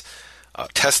judgments,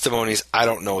 testimonies. I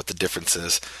don't know what the difference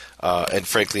is, and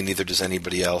frankly, neither does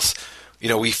anybody else.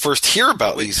 We first hear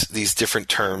about these different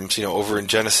terms, over in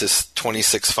Genesis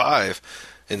 26:5,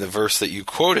 in the verse that you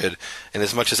quoted. And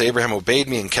as much as Abraham obeyed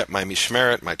me and kept my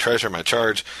mishmeret, my treasure, my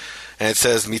charge, and it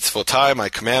says mitzvotai, my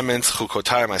commandments,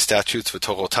 chukotai, my statutes,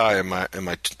 v'torotai,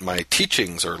 and my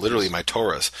teachings, or literally my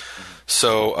Torahs.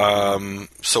 So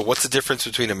what's the difference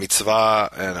between a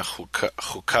mitzvah and a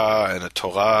chukah and a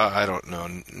Torah? I don't know.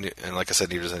 And like I said,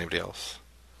 neither does anybody else.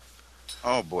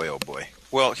 Oh boy.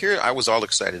 Well, here I was all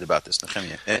excited about this,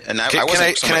 Nehemiah. And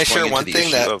can I share one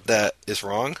thing that is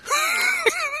wrong?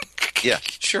 Yeah,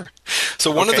 sure. So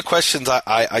one of the questions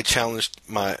I challenged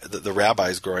the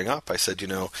rabbis growing up, I said,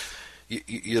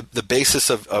 the basis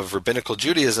of rabbinical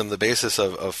Judaism, the basis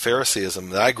of Phariseeism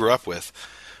that I grew up with,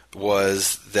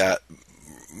 was that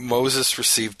Moses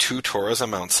received 2 Torahs on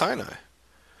Mount Sinai,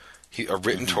 a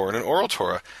written Torah and an oral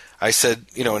Torah. I said,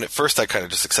 and at first I kind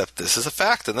of just accepted this as a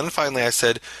fact, and then finally I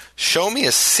said, show me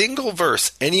a single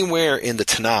verse anywhere in the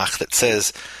Tanakh that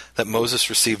says that Moses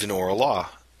received an oral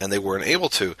law, and they weren't able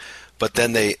to. But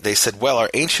then they said, well, our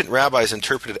ancient rabbis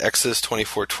interpreted Exodus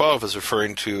 24:12 as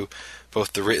referring to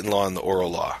both the written law and the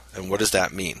oral law. And what does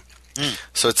that mean?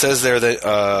 So it says there that,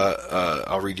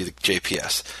 I'll read you the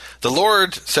JPS. The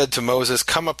Lord said to Moses,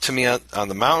 come up to me on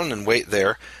the mountain and wait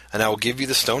there, and I will give you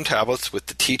the stone tablets with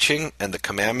the teaching and the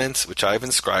commandments which I have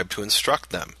inscribed to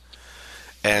instruct them.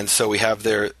 And so we have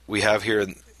here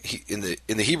in the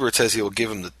Hebrew it says he will give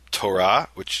him the Torah,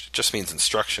 which just means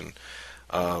instruction.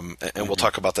 And we'll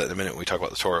talk about that in a minute when we talk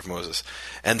about the Torah of Moses.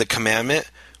 And the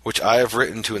commandment which I have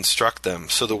written to instruct them.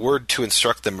 So the word to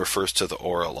instruct them refers to the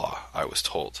oral law, I was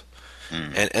told.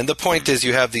 And the point is,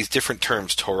 you have these different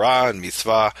terms, Torah and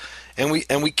mitzvah, and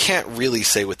we can't really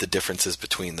say what the difference is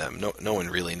between them. No one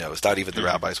really knows, not even the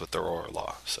rabbis with their oral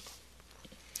law. So,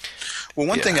 well,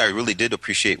 one thing I really did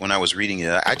appreciate when I was reading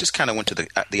it, I just kind of went to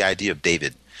the idea of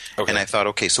David. Okay. And I thought,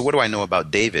 okay, so what do I know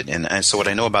about David? And so what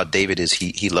I know about David is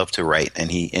he loved to write, and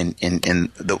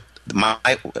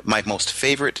my most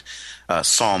favorite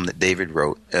psalm that David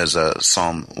wrote is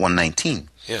Psalm 119.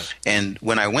 Yeah. And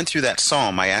when I went through that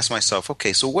psalm, I asked myself,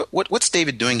 okay, so what's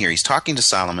David doing here? He's talking to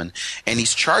Solomon, and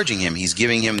he's charging him. He's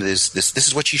giving him this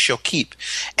is what you shall keep.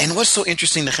 And what's so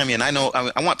interesting, Nehemiah, and I know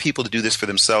I want people to do this for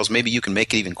themselves. Maybe you can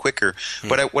make it even quicker.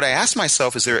 But what I asked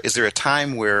myself, is there a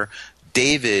time where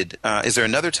is there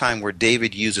another time where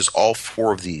David uses all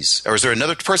four of these? Or is there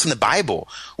another person in the Bible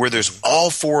where there's all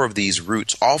four of these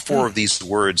roots, all four of these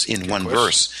words in one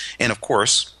verse? And of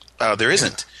course, there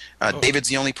isn't. David's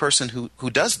the only person who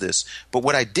does this. But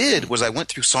what I did was I went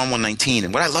through Psalm 119,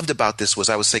 and what I loved about this was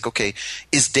I was like, okay,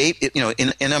 is Dave,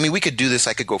 and I mean, we could do this.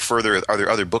 I could go further. Are there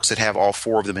other books that have all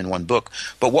four of them in one book?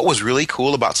 But what was really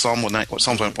cool about Psalm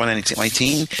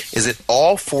 119 is that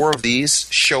all four of these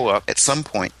show up at some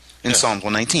point in Psalm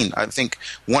 119. I think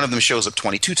one of them shows up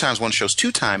 22 times, one shows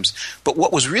 2 times. But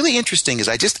what was really interesting is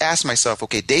I just asked myself,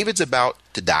 okay, David's about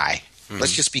to die.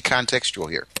 Let's just be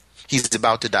contextual here. He's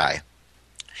about to die.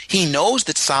 He knows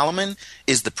that Solomon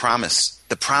is the promise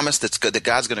that's good, that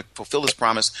God's going to fulfill his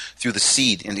promise through the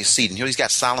seed and his seed. And here he's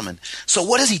got Solomon. So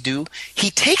what does he do?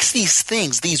 He takes these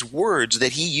things, these words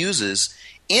that he uses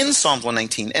in Psalm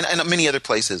 119 and many other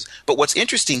places. But what's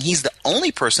interesting, he's the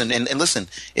only person, and listen,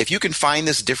 if you can find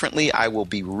this differently, I will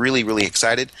be really, really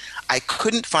excited. I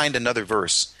couldn't find another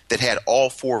verse that had all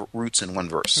four roots in one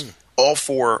verse. All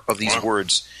four of these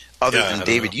words other than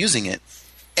David using it.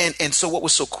 And so what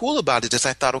was so cool about it is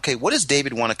I thought, okay, what does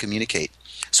David want to communicate?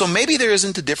 So maybe there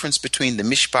isn't a difference between the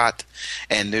mishpat,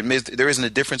 and there isn't a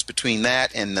difference between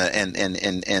that and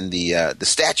the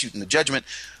statute and the judgment.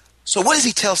 So what does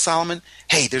he tell Solomon?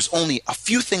 Hey, there's only a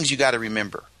few things you got to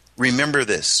remember. Remember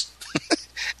this.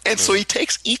 And so he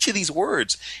takes each of these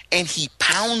words and he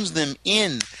pounds them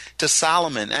in to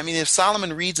Solomon. I mean, if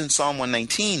Solomon reads in Psalm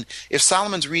 119, if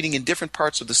Solomon's reading in different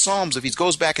parts of the Psalms, if he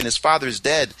goes back and his father's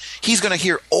dead, he's going to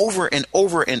hear over and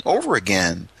over and over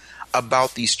again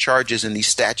about these charges and these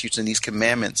statutes and these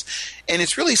commandments. And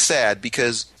it's really sad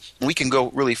because we can go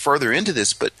really further into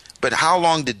this, but how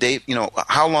long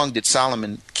did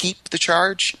Solomon keep the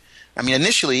charge? I mean,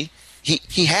 initially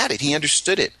he had it, he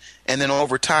understood it. And then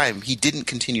over time, he didn't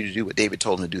continue to do what David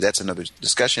told him to do. That's another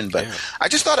discussion. But I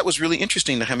just thought it was really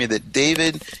interesting, Nehemiah, that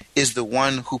David is the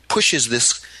one who pushes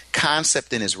this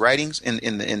concept in his writings, in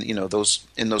those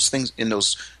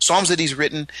psalms that he's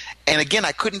written. And again,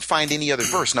 I couldn't find any other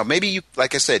verse. Now, maybe you,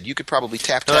 like I said, you could probably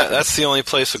tap. That's the only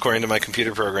place, according to my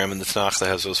computer program in the Tanakh, that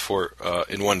has those four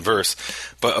in one verse.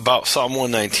 But about Psalm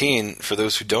 119, for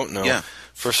those who don't know,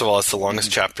 first of all, it's the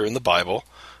longest chapter in the Bible.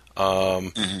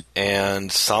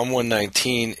 And Psalm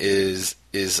 119 is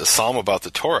a psalm about the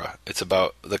Torah. It's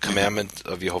about the commandment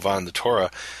of Yehovah and the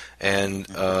Torah. And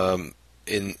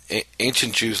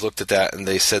ancient Jews looked at that and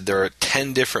they said there are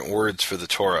 10 different words for the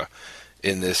Torah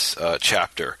in this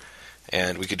chapter.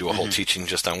 And we could do a whole teaching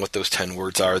just on what those 10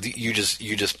 words are. You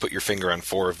just put your finger on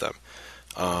 4 of them.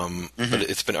 But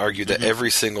it's been argued that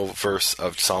every single verse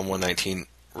of Psalm 119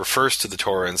 refers to the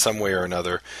Torah in some way or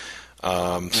another.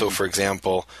 So, for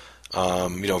example,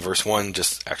 verse 1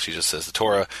 just says the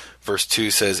Torah. Verse 2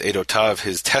 says Edotav,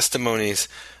 his testimonies.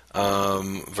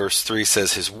 Verse 3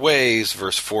 says his ways.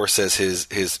 Verse 4 says his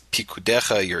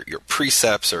pikudecha, your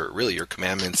precepts, or really your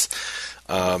commandments.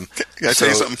 Can I tell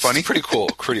you something funny? Pretty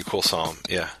cool psalm.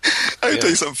 Yeah. I can tell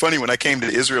you something funny. When I came to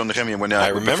Israel, Nehemiah,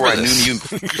 before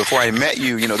I met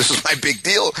you, this was my big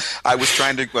deal. I was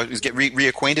trying to get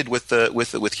reacquainted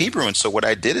with Hebrew, and so what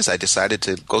I did is I decided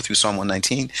to go through Psalm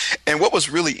 119. And what was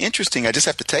really interesting, I just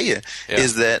have to tell you,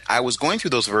 is that I was going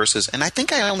through those verses, and I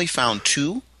think I only found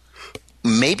 2,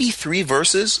 maybe 3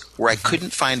 verses where I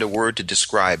couldn't find a word to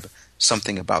describe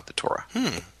something about the Torah.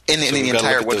 In the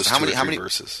entire words. How many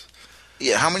verses?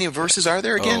 Yeah, how many verses are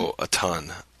there again? Oh, a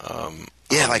ton.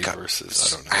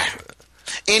 Verses. I don't know.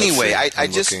 Anyway, I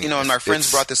just, and my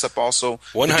friends brought this up also.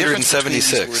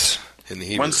 176 in the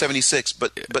Hebrew. 176.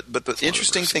 But the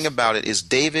interesting thing about it is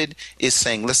David is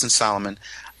saying, listen, Solomon,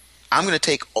 I'm going to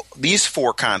take these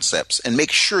 4 concepts and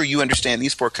make sure you understand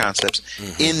these 4 concepts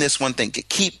in this one thing.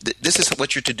 This is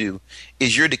what you're to do,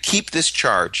 is you're to keep this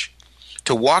charge,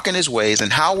 to walk in his ways.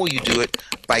 And how will you do it?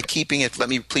 By keeping it. Let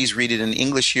me please read it in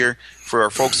English here for our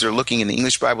folks that are looking in the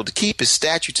English Bible. To keep his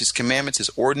statutes, his commandments, his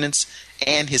ordinance,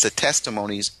 and his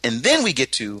testimonies. And then we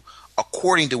get to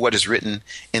according to what is written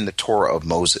in the Torah of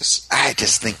Moses. I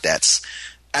just think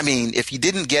if he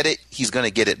didn't get it, he's going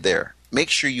to get it there. Make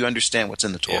sure you understand what's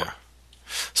in the Torah. Yeah.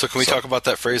 So can we talk about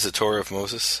that phrase, the Torah of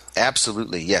Moses?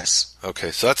 Absolutely, yes.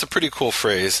 Okay, so that's a pretty cool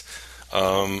phrase.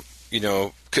 So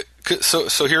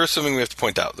here's something we have to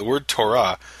point out. The word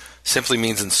Torah simply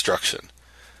means instruction.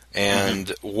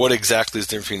 And what exactly is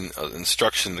the difference between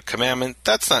instruction and the commandment?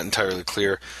 That's not entirely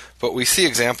clear, but we see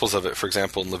examples of it. For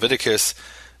example, in Leviticus,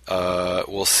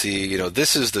 we'll see,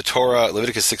 this is the Torah,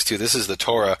 Leviticus 6:2, this is the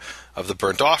Torah of the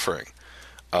burnt offering.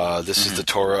 This is the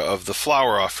Torah of the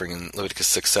flour offering in Leviticus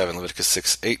 6:7, Leviticus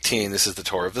 6:18, this is the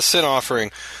Torah of the sin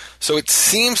offering. So it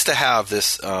seems to have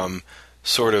this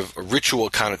sort of ritual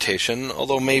connotation,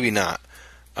 although maybe not.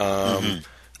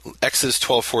 Exodus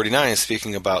 12:49 is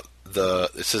speaking about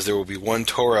it says there will be one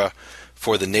Torah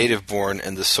for the native born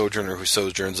and the sojourner who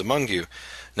sojourns among you.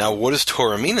 Now, what does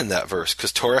Torah mean in that verse?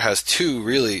 Because Torah has two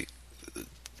really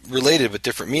related but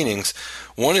different meanings.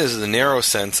 One is the narrow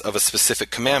sense of a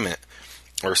specific commandment,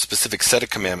 or a specific set of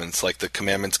commandments, like the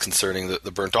commandments concerning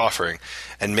the burnt offering.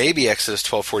 And maybe Exodus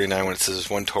 12:49, when it says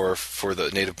one Torah for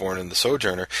the native born and the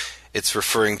sojourner, it's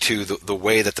referring to the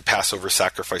way that the Passover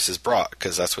sacrifice is brought,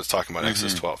 because that's what it's talking about in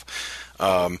Exodus 12.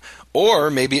 Or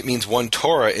maybe it means one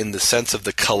Torah in the sense of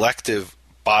the collective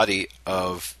body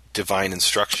of divine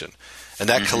instruction. And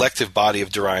that collective body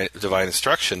of divine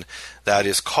instruction, that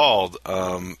is called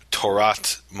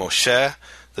Torat Moshe,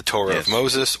 the Torah of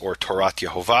Moses, or Torat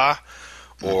Yehovah,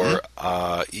 or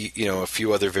a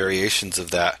few other variations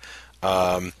of that.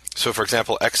 So, for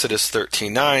example, Exodus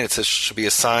 13:9, it says, "Shall be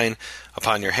a sign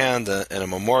upon your hand and a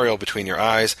memorial between your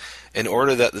eyes, in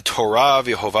order that the Torah of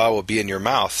Yehovah will be in your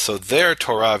mouth." So their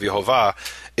Torah of Yehovah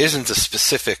isn't a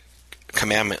specific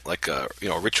commandment, like a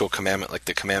ritual commandment, like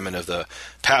the commandment of the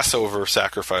Passover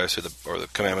sacrifice or the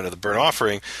commandment of the burnt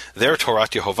offering. Their Torah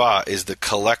Yehovah is the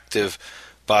collective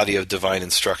body of divine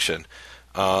instruction.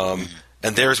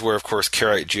 And there's where, of course,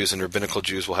 Karaite Jews and rabbinical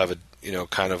Jews will have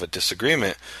kind of a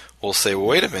disagreement. We'll say, well,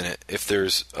 wait a minute. If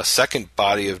there's a second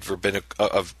body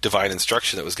of divine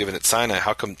instruction that was given at Sinai,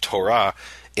 how come Torah,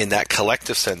 in that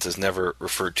collective sense, is never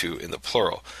referred to in the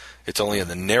plural? It's only in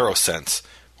the narrow sense,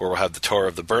 where we'll have the Torah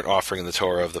of the burnt offering and the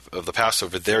Torah of the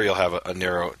Passover. There, you'll have a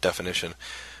narrow definition,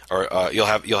 or you'll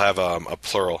have a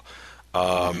plural.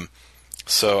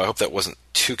 So I hope that wasn't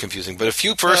too confusing. But a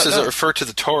few verses that refer to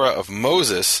the Torah of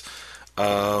Moses.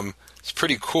 It's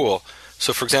pretty cool.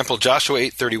 So, for example, Joshua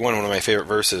 8:31, one of my favorite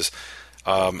verses,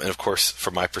 and of course,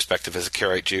 from my perspective as a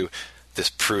Karaite Jew, this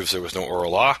proves there was no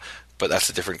oral law, but that's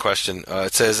a different question.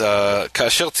 It says,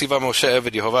 "Ka'asher tziva Moshe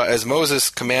eved Yehovah," as Moses,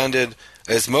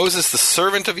 the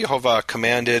servant of Yehovah,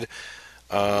 commanded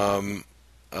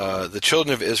the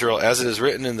children of Israel, as it is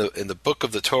written in the book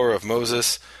of the Torah of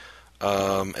Moses,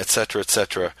 etc.,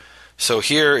 etc. So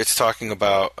here it's talking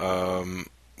about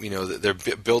they're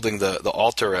building the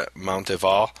altar at Mount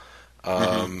Ebal.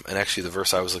 And actually, the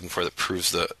verse I was looking for that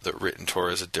proves the written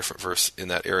Torah is a different verse in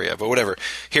that area. But whatever.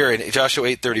 Here in Joshua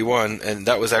 8:31, and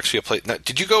that was actually a place. Now,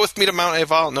 did you go with me to Mount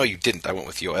Ebal? No, you didn't. I went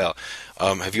with Yoel.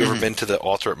 Have you ever been to the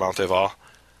altar at Mount Ebal?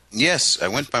 Yes, I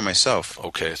went by myself.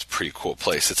 Okay, it's a pretty cool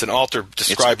place. It's an altar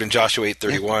described in Joshua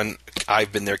 8:31.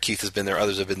 I've been there. Keith has been there.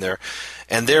 Others have been there.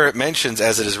 And there it mentions,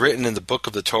 as it is written in the book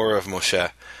of the Torah of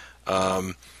Moshe.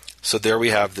 So there we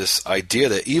have this idea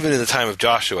that even in the time of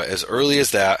Joshua, as early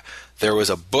as that, there was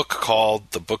a book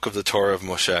called the Book of the Torah of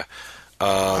Moshe.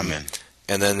 Amen.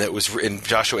 And then it was in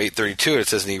Joshua 8:32, it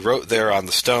says, "And he wrote there on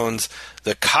the stones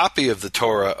the copy of the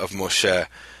Torah of Moshe,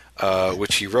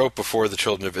 which he wrote before the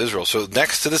children of Israel." So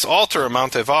next to this altar on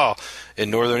Mount Ebal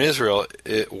in northern Israel,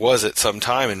 it was at some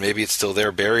time, and maybe it's still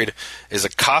there buried, is a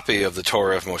copy of the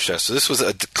Torah of Moshe. So this was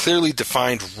a clearly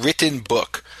defined written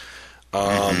book.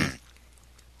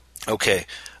 Okay,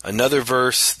 another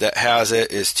verse that has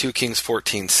it is 2 Kings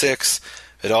 14:6.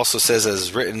 It also says, as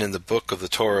is written in the book of the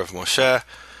Torah of Moshe.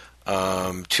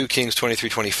 2 Kings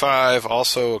 23:25.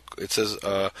 Also, it says,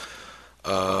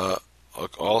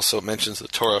 also mentions the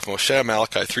Torah of Moshe.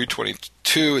 Malachi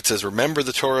 3:22. It says, "Remember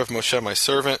the Torah of Moshe, my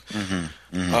servant."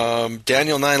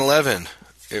 Daniel 9:11.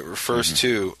 It refers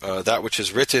to that which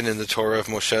is written in the Torah of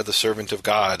Moshe, the servant of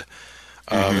God.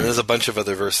 And there's a bunch of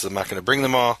other verses. I'm not going to bring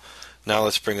them all. Now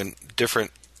let's bring a different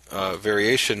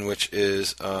variation, which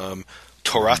is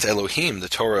Torat Elohim, the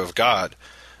Torah of God,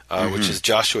 which is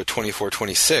Joshua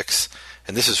 24:26.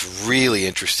 And this is really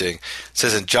interesting. It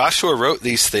says, "And Joshua wrote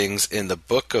these things in the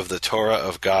book of the Torah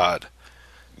of God."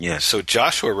 Yes. So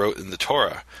Joshua wrote in the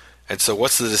Torah. And so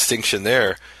what's the distinction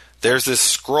there? There's this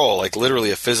scroll, like literally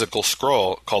a physical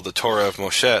scroll, called the Torah of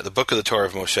Moshe, the book of the Torah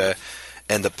of Moshe,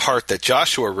 and the part that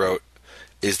Joshua wrote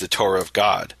is the Torah of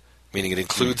God. Meaning it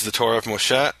includes the Torah of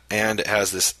Moshe, and it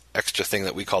has this extra thing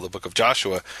that we call the Book of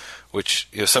Joshua, which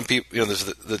some people, there's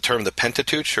the term the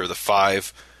Pentateuch, or the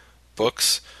 5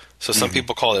 books. So some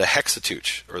people call it a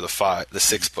Hexateuch, or the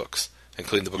 6 books,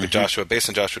 including the Book of Joshua, based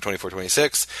on Joshua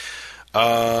 24:26.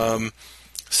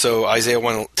 So Isaiah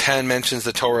 1:10 mentions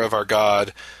the Torah of our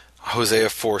God. Hosea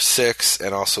 4:6,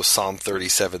 and also Psalm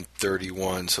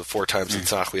 37:31. So 4 times in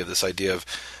Tanakh we have this idea of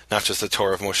not just the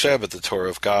Torah of Moshe, but the Torah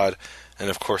of God. And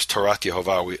of course, Torah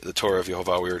Yehovah, the Torah of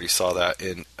Yehovah, we already saw that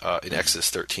in Exodus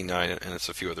 13:9, and it's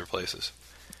a few other places.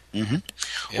 Mm-hmm.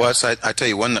 Yeah. Well, I tell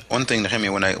you one thing,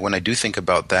 Nehemiah, when I do think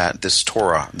about that, this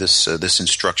Torah, this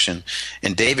instruction,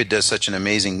 and David does such an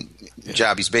amazing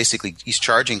job. He's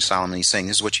charging Solomon. He's saying,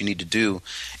 "This is what you need to do."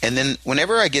 And then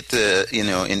whenever I get to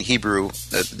in Hebrew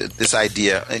this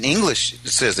idea, in English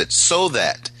it says it so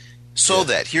that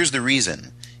here's the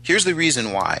reason. Here's the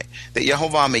reason why, that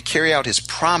Yehovah may carry out his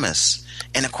promise.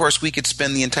 And of course, we could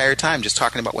spend the entire time just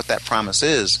talking about what that promise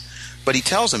is. But he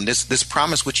tells him this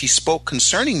promise which he spoke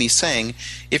concerning me, saying,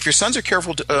 if your sons are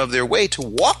careful of their way to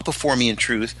walk before me in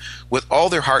truth with all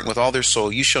their heart and with all their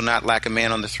soul, you shall not lack a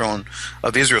man on the throne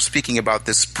of Israel. Speaking about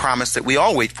this promise that we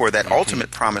all wait for, that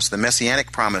ultimate promise, the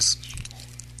messianic promise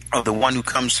of the one who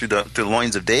comes through the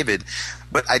loins of David.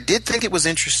 But I did think it was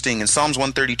interesting in Psalms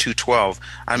 132:12.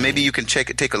 Maybe you can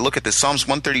take a look at this, Psalms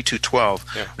 132:12,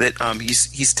 that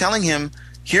he's telling him,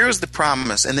 here's the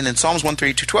promise. And then in Psalms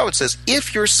 132:12 it says,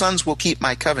 if your sons will keep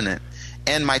my covenant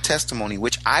and my testimony,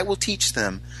 which I will teach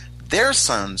them, their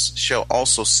sons shall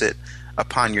also sit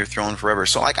upon your throne forever.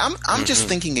 So I'm just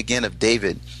thinking again of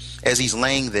David as he's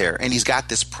laying there and he's got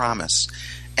this promise.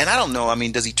 And I don't know. I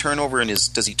mean, does he turn over in his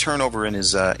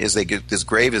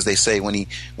grave, as they say, when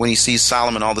he sees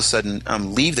Solomon all of a sudden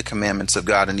leave the commandments of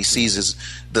God, and he sees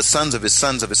the sons of his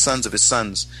sons of his sons of his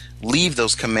sons leave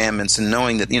those commandments, and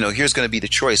knowing that here's going to be the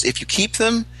choice. If you keep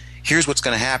them, here's what's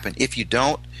going to happen. If you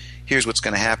don't, here's what's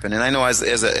going to happen. And I know as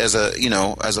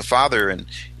a father, and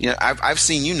I've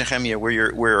seen you, Nehemiah,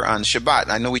 where on Shabbat.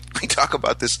 I know we talk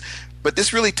about this. But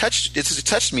this really touched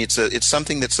me. It's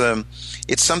something that's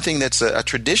a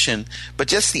tradition. But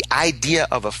just the idea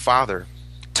of a father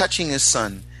touching his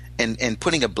son and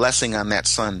putting a blessing on that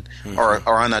son, or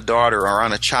on a daughter, or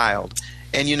on a child.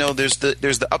 And there's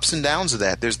the ups and downs of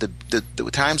that. There's the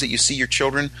times that you see your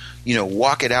children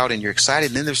walk it out and you're excited.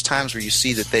 And then there's times where you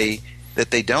see that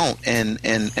they don't,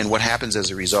 and what happens as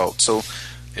a result. So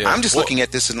I'm just looking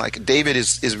at this, and like David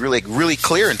is really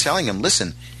clear in telling him,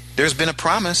 listen, there's been a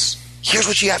promise. Here's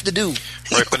what you have to do.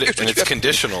 Right, but it's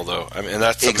conditional, though. I mean, and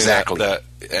that's something that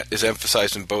is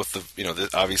emphasized in both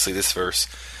obviously this verse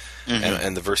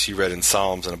and the verse you read in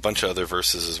Psalms, and a bunch of other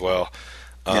verses as well.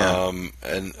 And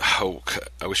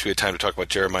I wish we had time to talk about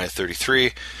Jeremiah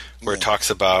 33, where it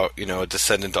talks about a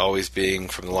descendant always being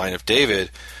from the line of David.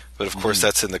 But of course,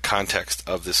 that's in the context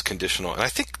of this conditional. And I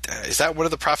think, is that one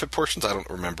of the prophet portions? I don't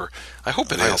remember. I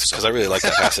hope it is, because I really like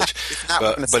that passage.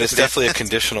 But it's definitely a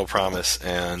conditional promise,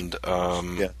 and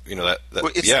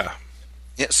Yeah.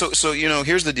 So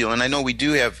here's the deal, and I know we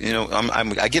do have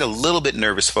I get a little bit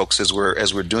nervous, folks, as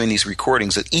we're doing these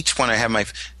recordings. At each one, I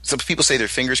have some people say their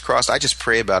fingers crossed. I just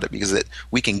pray about it, because that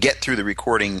we can get through the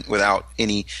recording without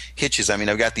any hitches. I mean,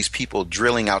 I've got these people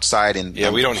drilling outside, and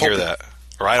we don't hear that,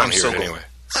 or I don't hear it anyway.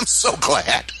 I'm so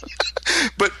glad.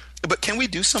 but can we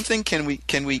do something? Can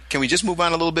we just move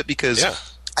on a little bit, because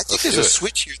I think there's a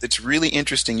switch here that's really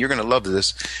interesting. You're going to love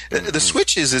this. The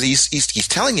switch is he's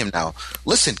telling him now,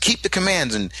 listen, keep the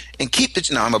commands and keep the.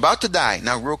 Now I'm about to die.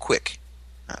 Now real quick,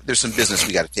 there's some business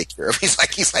we got to take care of. He's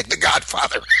like the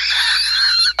Godfather.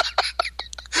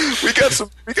 we got some.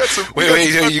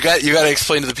 Wait! You got to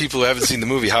explain to the people who haven't seen the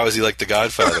movie, how is he like the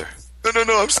Godfather?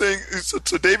 No. I'm saying so.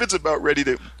 David's about ready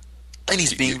to. And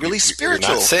he's being really spiritual.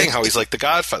 You're not saying how he's like the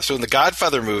Godfather. So in the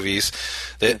Godfather movies,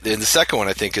 in the second one,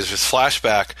 I think, is just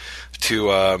flashback to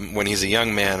when he's a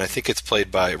young man. I think it's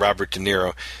played by Robert De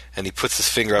Niro, and he puts his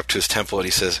finger up to his temple and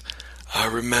he says, I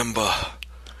remember.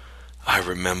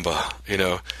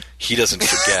 He doesn't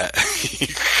forget.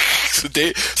 So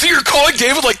you're calling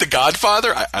David like the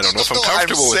Godfather? I don't know if I'm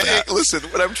comfortable with that. Listen,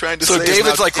 what I'm trying to say is... So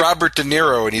David's like Robert De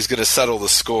Niro, and he's going to settle the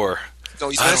score. So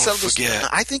he's going to settle this.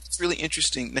 I think it's really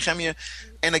interesting, Nehemiah.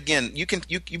 And again, you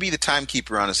be the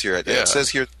timekeeper on us here. It says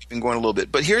here we've been going a little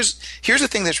bit, but here's the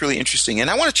thing that's really interesting.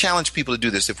 And I want to challenge people to do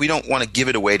this if we don't want to give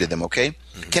it away to them. Okay?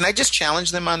 Can I just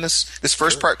challenge them on this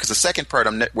first part? Because the second part,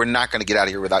 we're not going to get out of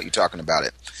here without you talking about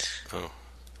it. Oh.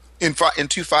 In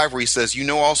 2:5, where he says,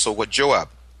 also what Joab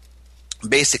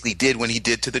basically did when he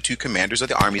did to the two commanders of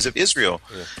the armies of Israel.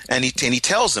 Yeah. And he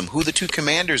tells them who the two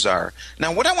commanders are.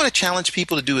 Now, what I want to challenge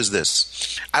people to do is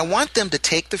this. I want them to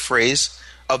take the phrase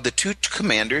of the two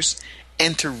commanders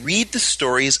and to read the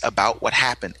stories about what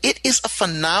happened. It is a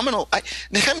phenomenal...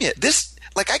 Nehemiah,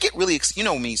 I get really...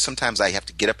 me, sometimes I have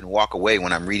to get up and walk away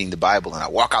when I'm reading the Bible, and I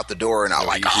walk out the door, and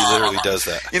He literally does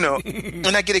that.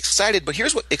 And I get excited. But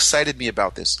here's what excited me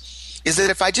about this, is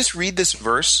that if I just read this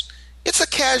verse... It's a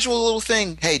casual little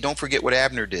thing. Hey, don't forget what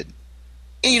Abner did.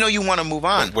 And you want to move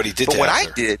on. What he did but to what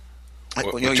Abner. I did,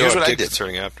 here's what I did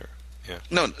concerning Abner. Yeah.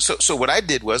 No, so what I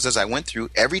did was, as I went through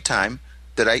every time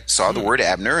that I saw the word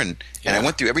Abner, and I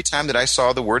went through every time that I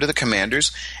saw the word of the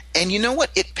commanders, and you know what?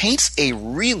 It paints a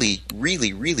really,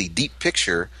 really, really deep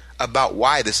picture about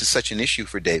why this is such an issue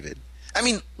for David. I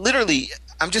mean, literally,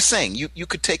 I'm just saying, you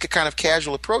could take a kind of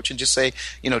casual approach and just say,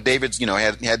 David's,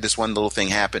 had this one little thing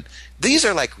happen. These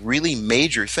are like really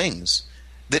major things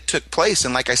that took place,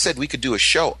 and like I said, we could do a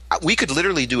show. We could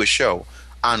literally do a show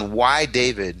on why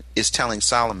David is telling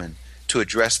Solomon to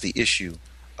address the issue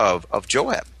of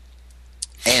Joab.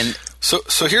 And so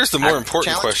here's the more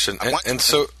important question. Go ahead.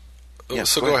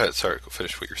 Sorry, go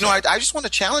finish what you're saying. No, I just want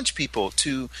to challenge people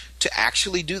to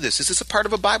actually do this. This is a part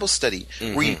of a Bible study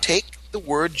where you take the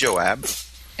word Joab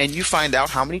and you find out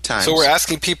how many times. So we're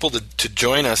asking people to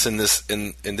join us in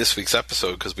this week's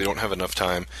episode because we don't have enough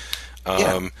time.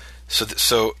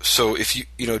 So if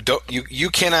you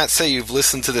cannot say you've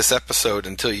listened to this episode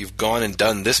until you've gone and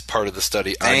done this part of the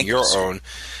study on your own.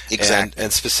 Exactly.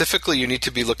 And specifically, you need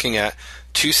to be looking at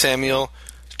 2 Samuel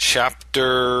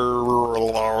chapter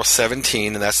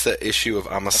 17, and that's the issue of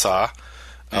Amasa.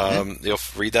 You'll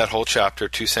read that whole chapter,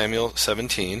 2 Samuel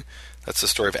 17. That's the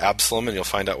story of Absalom, and you'll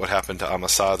find out what happened to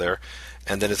Amasa there.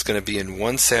 And then it's going to be in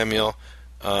 1 Samuel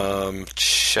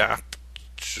chapter...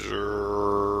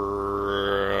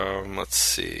 let's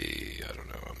see. I don't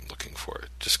know. I'm looking for it.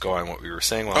 Just go on what we were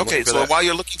saying. While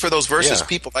you're looking for those verses,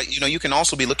 people, you can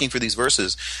also be looking for these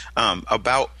verses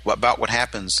about what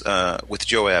happens with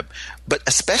Joab, but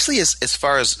especially as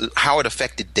far as how it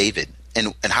affected David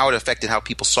and how it affected how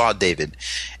people saw David,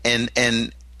 and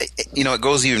it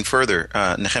goes even further,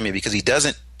 Nehemiah, because he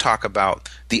doesn't talk about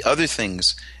the other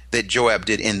things that Joab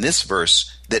did in this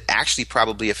verse that actually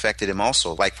probably affected him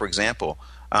also. Like, for example,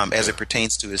 as it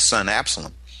pertains to his son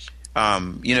Absalom.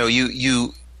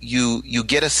 You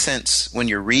get a sense when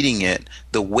you're reading it,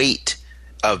 the weight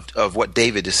of what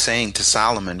David is saying to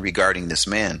Solomon regarding this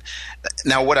man.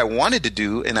 Now, what I wanted to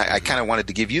do, and I kind of wanted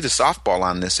to give you the softball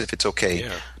on this, if it's okay.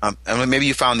 Yeah. And maybe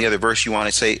you found the other verse you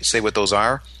want to say what those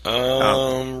are.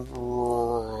 I'm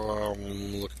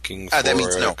looking for that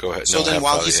means no. Go ahead. So no, then,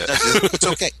 while he's it's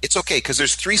okay. It's okay because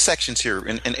there's 3 sections here,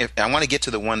 and if I want to get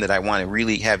to the one that I want to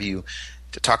really have you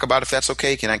to talk about, if that's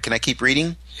okay. Can I keep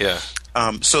reading? Yeah.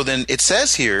 So then it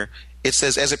says here,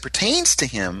 as it pertains to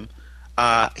him,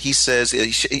 he says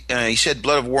he shed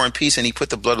blood of war and peace, and he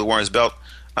put the blood of war in his belt.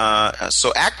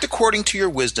 So act according to your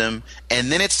wisdom.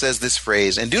 And then it says this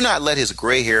phrase, and do not let his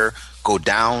gray hair go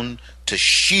down to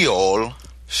Sheol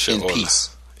in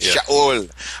peace. Yeah. Sheol.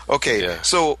 Okay. Yeah.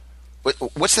 So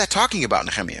what's that talking about,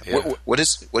 Nehemiah? Yeah. What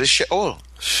is Sheol?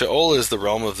 Sheol is the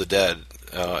realm of the dead.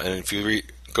 And if you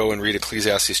go and read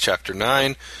Ecclesiastes chapter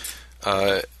 9,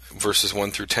 verses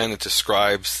 1 through 10, it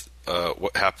describes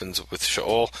what happens with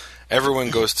Sheol. Everyone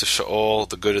goes to Sheol,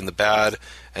 the good and the bad,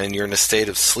 and you're in a state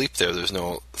of sleep there. There's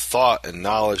no thought and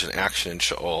knowledge and action in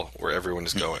Sheol where everyone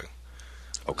is going.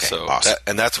 Okay, so awesome.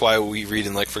 That's why we read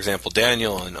in, for example,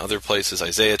 Daniel and other places,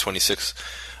 Isaiah 26,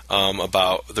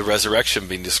 about the resurrection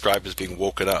being described as being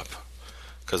woken up.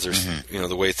 Because there's,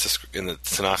 the way it's in the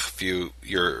Tanakh view,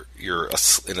 you're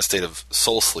in a state of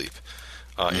soul sleep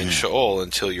in Sheol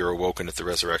until you're awoken at the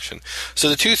resurrection. So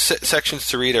the 2 sections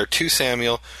to read are 2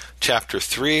 Samuel chapter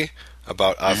 3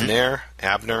 about Abner,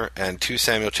 and 2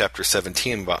 Samuel chapter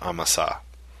 17 about Amasa.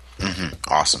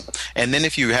 Awesome. And then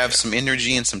if you have some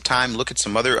energy and some time, look at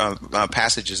some other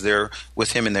passages there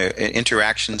with him and their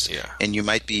interactions, and you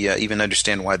might be even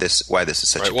understand why this is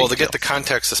such a big deal. Well, to get deal. the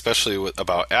context, especially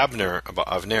about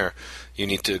Avner, you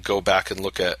need to go back and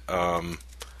look at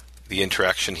the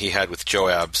interaction he had with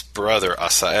Joab's brother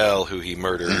Asael, who he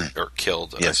murdered or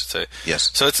killed, I should say.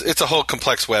 Yes. So it's a whole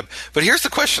complex web. But here's the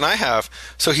question I have.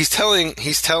 So he's telling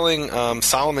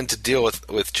Solomon to deal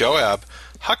with Joab.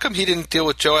 How come he didn't deal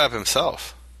with Joab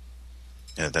himself?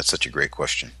 Yeah, that's such a great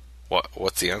question.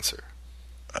 What's the answer?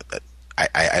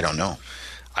 I don't know.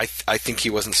 I think he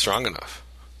wasn't strong enough.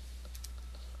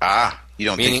 You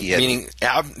don't think he had... Meaning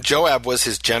Joab was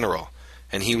his general,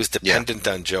 and he was dependent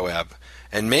on Joab.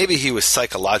 And maybe he was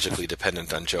psychologically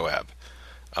dependent on Joab.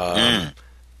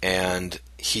 And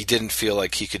he didn't feel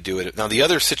like he could do it. Now, the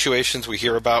other situations we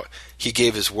hear about, he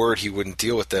gave his word he wouldn't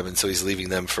deal with them, and so he's leaving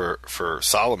them for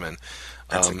Solomon.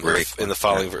 That's a great in the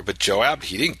following, but Joab,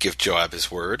 he didn't give Joab his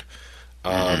word.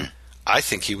 I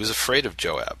think he was afraid of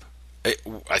Joab.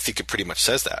 I think it pretty much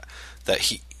says that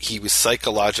he was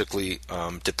psychologically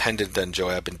dependent on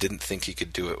Joab and didn't think he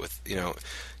could do it with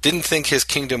didn't think his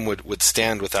kingdom would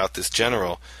stand without this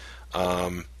general.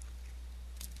 And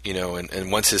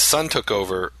once his son took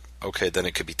over, okay, then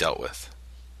it could be dealt with.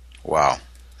 Wow,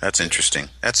 that's interesting.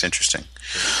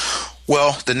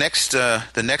 Well, the next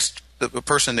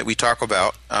person that we talk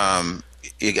about,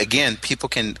 again, people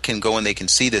can go and they can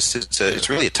see this. It's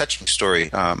really a touching story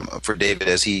for David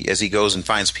as he goes and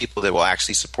finds people that will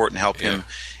actually support and help him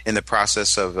in the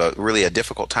process of really a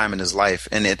difficult time in his life.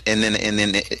 And then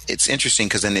it's interesting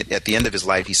because then at the end of his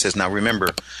life he says, now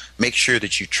remember, make sure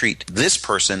that you treat this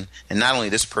person, and not only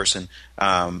this person,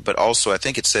 but also I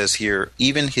think it says here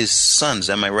even his sons.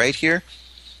 Am I right here?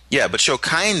 Yeah, but show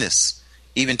kindness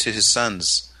even to his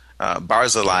sons.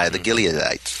 Barzillai, the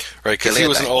Gileadite. Right, because he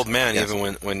was an old man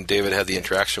even when David had the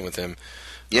interaction with him.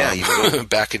 Yeah,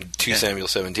 back in 2 Samuel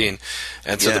 17.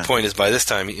 And so the point is, by this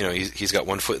time, he's got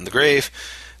one foot in the grave,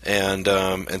 and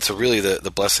so really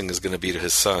the blessing is going to be to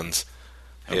his sons.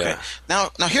 Okay. Yeah. Now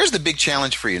here's the big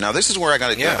challenge for you. Now this is where I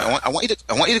got to. Yeah. I want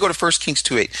you to go to 1 Kings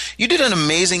 2:8. You did an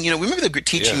amazing. Remember the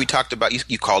teaching we talked about?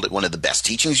 You called it one of the best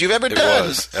teachings you've ever done. It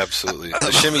was absolutely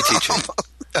the shimmy teaching.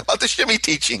 About the shimmy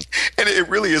teaching, and it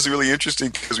really is really interesting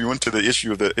because we went to the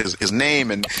issue of his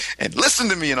name and listen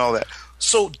to me and all that.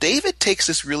 So David takes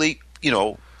this really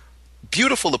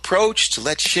beautiful approach to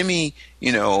let shimmy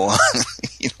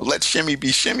let shimmy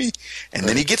be shimmy, and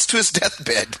then he gets to his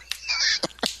deathbed.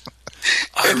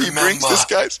 And he brings this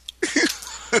guy's.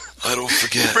 I don't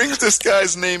forget. He brings this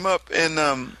guy's name up, and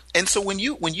so when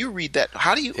you read that,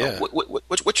 how do you? Yeah.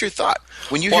 What's your thought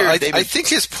when you hear David? I think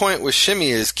his point with Shimei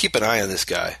is keep an eye on this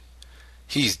guy.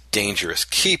 He's dangerous.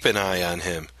 Keep an eye on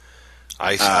him.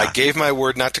 I gave my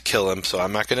word not to kill him, so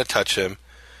I'm not going to touch him.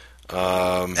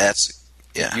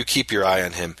 You keep your eye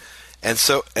on him, and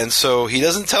so he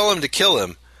doesn't tell him to kill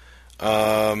him.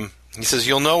 He says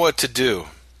you'll know what to do.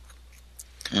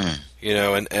 All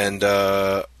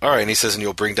right, and he says, and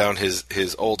you'll bring down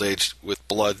his old age with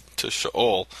blood to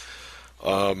Sheol.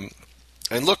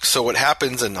 And look, so what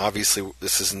happens, and obviously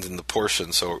this isn't in the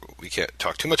portion, so we can't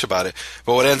talk too much about it,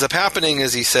 but what ends up happening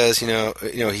is he says,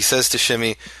 he says to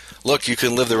Shimei, look, you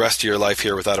can live the rest of your life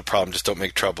here without a problem, just don't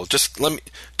make trouble.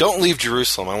 Don't leave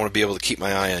Jerusalem, I want to be able to keep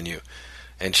my eye on you.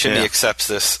 And Shimei accepts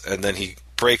this, and then he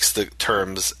breaks the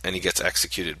terms, and he gets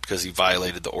executed because he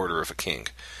violated the order of a king.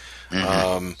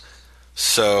 Mm-hmm.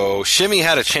 So Shimei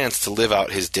had a chance to live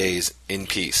out his days in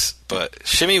peace, but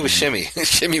Shimei was Shimei.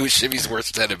 Shimei was Shimei's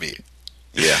worst enemy.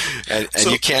 Yeah, and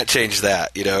you can't change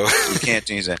that. You can't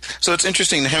change that. So it's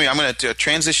interesting, Nehemiah. I'm going to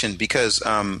transition because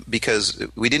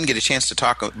we didn't get a chance to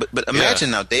talk. But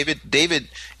imagine now, David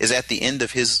is at the end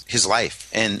of his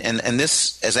life, and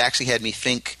this has actually had me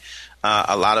think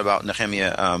a lot about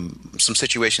Nehemiah, some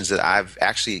situations that I've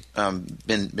actually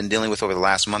been dealing with over the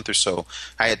last month or so.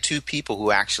 I had 2 people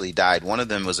who actually died. One of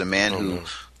them was a man who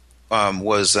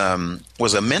was a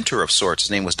mentor of sorts.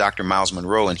 His name was Dr. Miles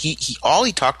Monroe, and he all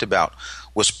he talked about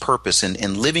was purpose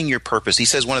and living your purpose. He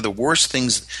says one of the worst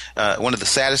things, one of the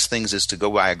saddest things is to go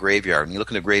by a graveyard. And you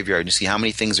look in a graveyard and you see how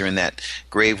many things are in that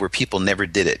grave where people never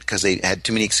did it because they had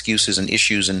too many excuses and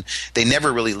issues and they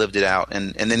never really lived it out.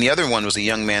 And then the other one was a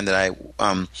young man that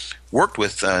I worked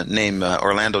with named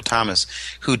Orlando Thomas,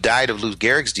 who died of Lou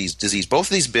Gehrig's disease. Both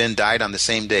of these men died on the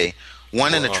same day.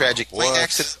 One in a tragic plane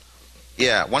accident.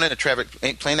 Yeah, one in a tragic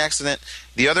plane accident.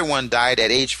 The other one died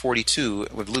at age 42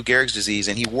 with Lou Gehrig's disease,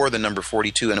 and he wore the number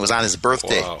 42, and it was on his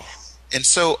birthday. Wow. And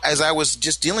so as I was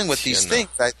just dealing with these things,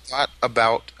 I thought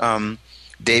about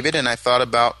David, and I thought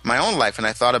about my own life, and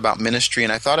I thought about ministry,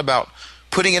 and I thought about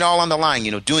putting it all on the line,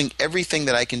 doing everything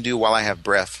that I can do while I have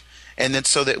breath. And then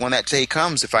so that when that day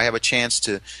comes, if I have a chance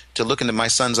to look into my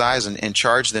son's eyes and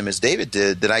charge them as David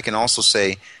did, that I can also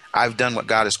say, I've done what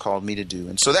God has called me to do.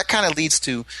 And so that kind of leads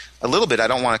to a little bit. I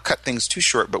don't want to cut things too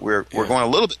short, but we're going a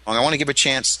little bit long. I want to give a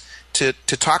chance to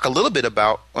talk a little bit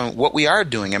about what we are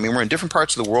doing. I mean, we're in different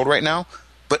parts of the world right now,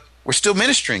 but we're still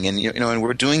ministering, and and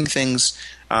we're doing things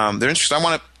that are interesting. I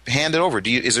want to hand it over.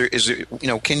 Is there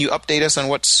can you update us on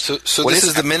what's so this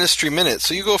is the ministry minute.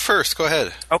 So you go first. Go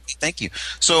ahead. Okay, thank you.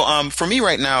 So for me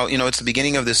right now, it's the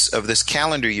beginning of this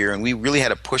calendar year, and we really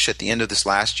had a push at the end of this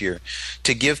last year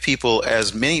to give people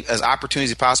as many as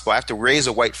opportunities as possible. I have to raise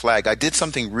a white flag. I did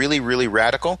something really, really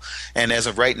radical, and as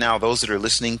of right now, those that are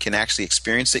listening can actually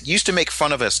experience it. You used to make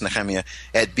fun of us, Nehemiah,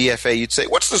 at BFA. You'd say,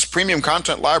 "What's this premium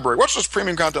content library? What's this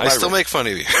premium content library?" I still make fun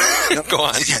of you. Go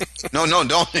on. No,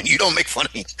 don't. You don't make fun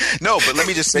of me. No, but let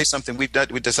me just say something. We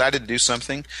decided to do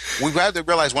something. We have to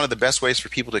realize one of the best ways for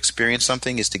people to experience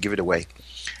something is to give it away.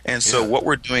 And so what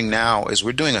we're doing now is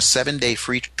we're doing a 7-day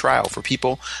free trial for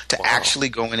people to actually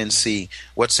go in and see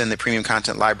what's in the premium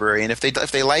content library. And if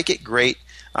they like it, great.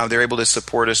 They're able to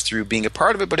support us through being a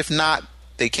part of it. But if not,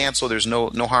 they cancel, there's no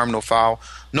harm, no foul,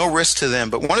 no risk to them.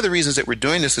 But one of the reasons that we're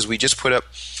doing this is we just put up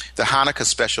the Hanukkah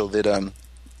special that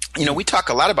we talk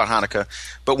a lot about Hanukkah,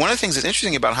 but one of the things that's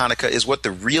interesting about Hanukkah is what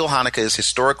the real Hanukkah is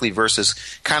historically versus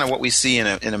kind of what we see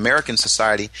in American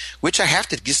society, which I have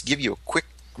to just give you a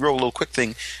little quick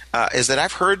thing, is that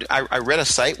I read a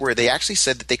site where they actually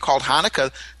said that they called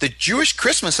Hanukkah the Jewish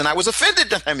Christmas, and I was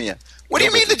offended, Nehemiah. What do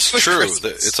you mean the Jewish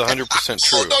Christmas? It's 100%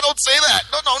 true. No, don't say that.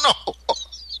 No.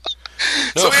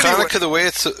 No, so anyway. Hanukkah, the way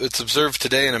it's observed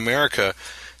today in America,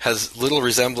 has little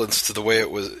resemblance to the way it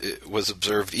was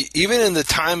observed, even in the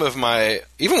time of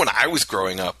even when I was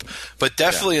growing up, but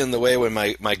definitely in the way when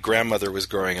my grandmother was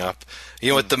growing up.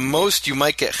 At the most you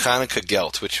might get Hanukkah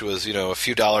gelt, which was, a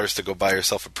few dollars to go buy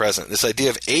yourself a present. This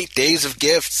idea of 8 days of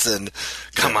gifts, and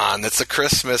come on, that's a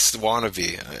Christmas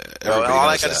wannabe. All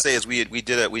I got to say is we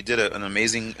did an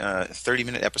amazing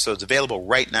 30-minute episode. It's available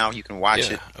right now. You can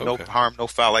watch it. No harm, no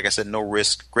foul. Like I said, no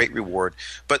risk, great reward.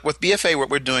 But with BFA,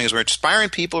 what we're doing is we're inspiring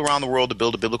people around the world to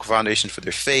build a biblical foundation for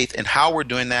their faith. And how we're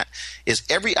doing that is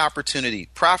every opportunity,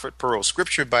 Prophet Pearls,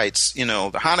 Scripture Bites, the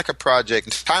Hanukkah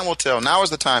Project, Time Will Tell, Now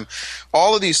is the Time.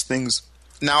 All of these things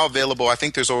now available. I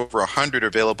think there's over 100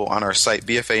 available on our site,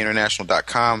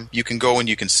 bfainternational.com. You can go and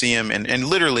you can see them. And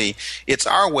literally, it's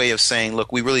our way of saying,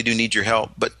 look, we really do need your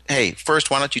help. But, hey,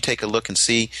 first, why don't you take a look and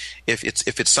see if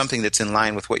it's something that's in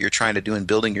line with what you're trying to do in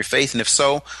building your faith. And if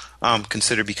so,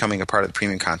 consider becoming a part of the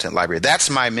Premium Content Library. That's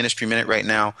my Ministry Minute right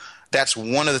now. That's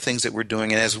one of the things that we're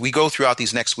doing. And as we go throughout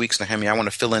these next weeks, Nehemiah, I want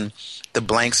to fill in the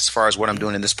blanks as far as what I'm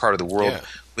doing in this part of the world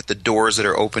with the doors that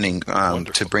are opening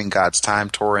to bring God's time,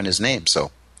 Torah, and His name.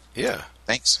 So,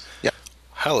 thanks. Yeah.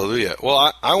 Hallelujah.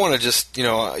 Well, I want to just,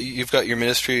 you've got your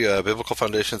ministry, Biblical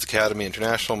Foundations Academy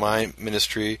International. My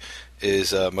ministry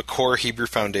is Makor Hebrew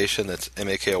Foundation. That's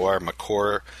M-A-K-O-R,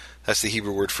 Makor. That's the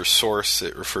Hebrew word for source.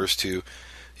 It refers to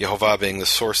Yehovah being the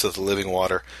source of the living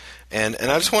water. And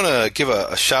I just want to give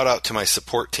a shout out to my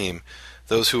support team,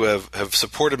 those who have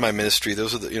supported my ministry.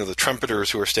 Those are the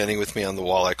trumpeters who are standing with me on the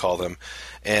wall, I call them.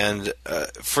 And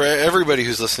for everybody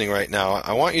who's listening right now,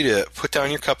 I want you to put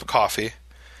down your cup of coffee.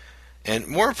 And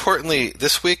more importantly,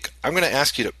 this week, I'm going to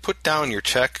ask you to put down your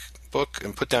checkbook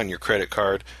and put down your credit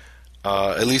card,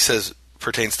 at least as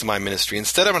pertains to my ministry.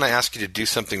 Instead, I'm going to ask you to do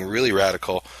something really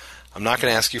radical. I'm not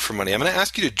going to ask you for money. I'm going to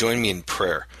ask you to join me in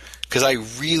prayer, because I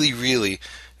really, really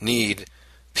need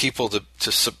people to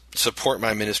support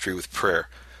my ministry with prayer.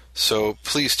 So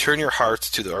please turn your hearts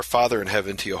to our Father in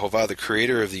heaven, to Yehovah, the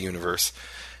creator of the universe,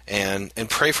 and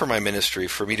pray for my ministry,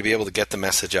 for me to be able to get the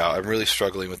message out. I'm really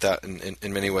struggling with that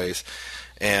in many ways.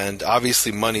 And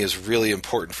obviously money is really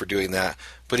important for doing that,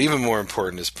 but even more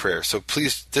important is prayer. So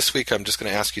please, this week I'm just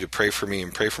going to ask you to pray for me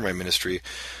and pray for my ministry.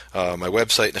 My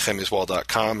website,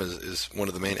 nehemiaswall.com, is one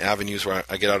of the main avenues where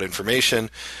I get out information.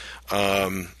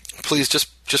 Please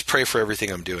just pray for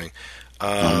everything I'm doing.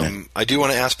 I do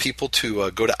want to ask people to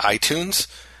go to iTunes,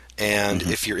 and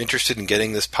if you're interested in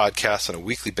getting this podcast on a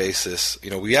weekly basis,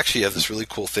 we actually have this really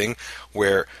cool thing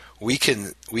where we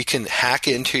can hack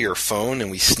into your phone, and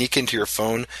we sneak into your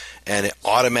phone, and it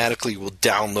automatically will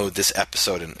download this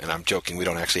episode. And I'm joking, we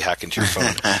don't actually hack into your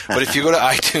phone. But if you go to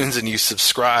iTunes and you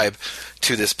subscribe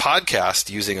to this podcast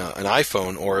using an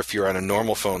iPhone, or if you're on a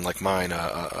normal phone like mine,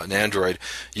 an Android,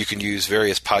 you can use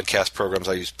various podcast programs.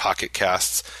 I use Pocket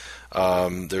Casts.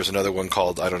 There's another one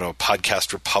called,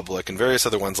 Podcast Republic, and various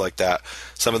other ones like that.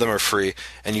 Some of them are free.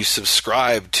 And you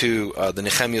subscribe to the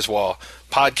Nehemiah's Wall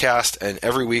podcast, and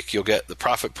every week you'll get the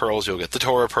Prophet Pearls, you'll get the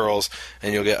Torah Pearls,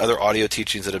 and you'll get other audio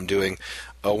teachings that I'm doing.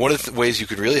 One of the ways you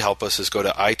could really help us is go to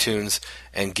iTunes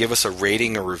and give us a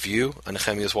rating or review on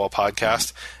Nehemiah's Wall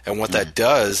podcast. And what that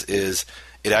does is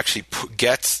it actually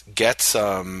gets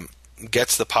the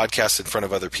podcast in front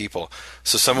of other people.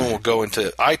 So someone will go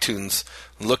into iTunes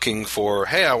looking for,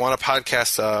 hey, I want a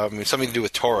podcast, something to do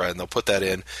with Torah, and they'll put that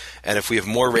in. And if we have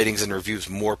more ratings and reviews,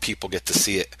 more people get to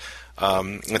see it.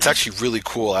 It's actually really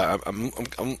cool. I'm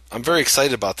very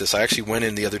excited about this. I actually went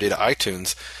in the other day to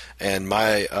iTunes, and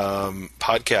my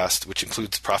podcast, which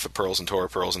includes Prophet Pearls and Torah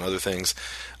Pearls and other things,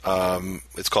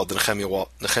 it's called the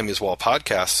Nehemiah's Wall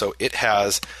podcast. So it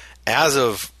has, as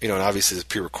of, and obviously it's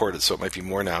pre-recorded, so it might be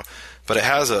more now, but it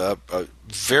has a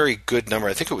very good number.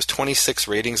 I think it was 26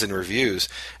 ratings and reviews.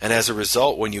 And as a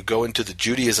result, when you go into the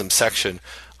Judaism section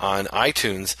on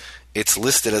iTunes, it's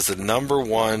listed as the number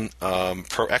one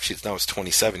actually, now it's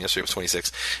 27. Yesterday it was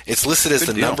 26. It's listed as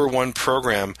the number one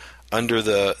program under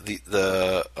the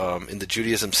in the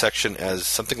Judaism section as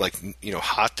something like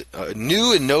hot,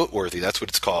 new and noteworthy. That's what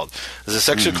it's called. There's a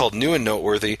section called New and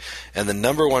Noteworthy, and the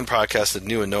number one podcast of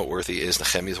New and Noteworthy is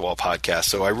Nehemiah's Wall podcast.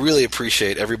 So I really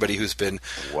appreciate everybody who's been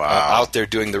out there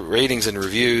doing the ratings and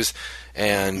reviews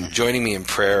and joining me in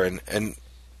prayer. And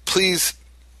please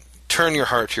turn your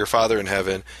heart to your Father in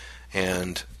heaven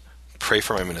and pray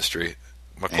for my ministry.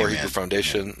 Makor Hebrew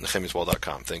Foundation,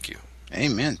 NehemiahsWall.com. Thank you.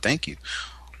 Amen. Thank you.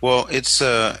 Well, it's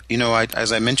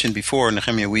as I mentioned before,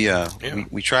 Nehemiah,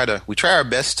 we try our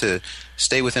best to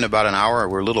stay within about an hour.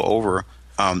 We're a little over.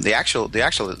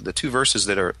 The two verses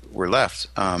that were left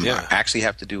actually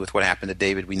have to do with what happened to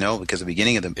David. We know because the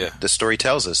beginning of the story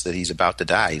tells us that he's about to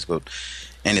die.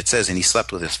 And it says, and he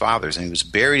slept with his fathers, and he was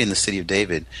buried in the city of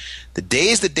David. The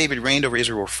days that David reigned over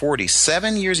Israel were 40.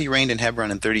 7 years he reigned in Hebron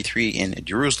and 33 in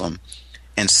Jerusalem.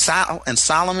 And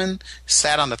Solomon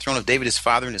sat on the throne of David his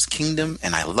father, in his kingdom,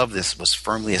 and I love this, was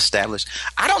firmly established.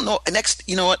 I don't know.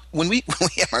 When we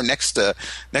have our next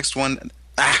one,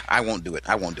 I won't do it.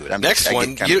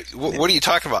 What are you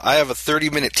talking about? I have a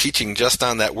 30-minute teaching just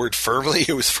on that word firmly.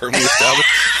 It was firmly established,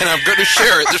 and I'm going to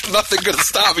share it. There's nothing going to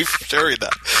stop me from sharing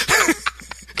that.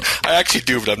 I actually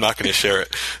do, but I'm not going to share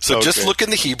it. So just look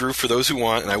in the Hebrew for those who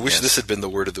want, and I wish this had been the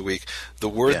word of the week. The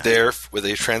word there, where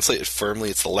they translate it firmly,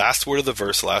 it's the last word of the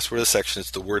verse, the last word of the section, it's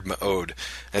the word me'od.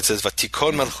 And it says,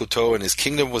 Vatikon malchuto, and his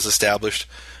kingdom was established,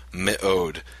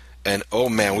 me'od. And oh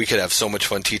man, we could have so much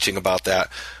fun teaching about that.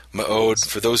 Me'od,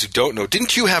 for those who don't know,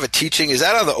 didn't you have a teaching? Is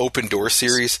that on the Open Door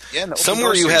series? Yeah,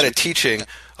 somewhere you had a teaching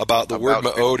about the word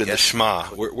me'od and the Shema.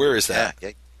 Where is that?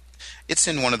 Yeah. It's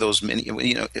in one of those many,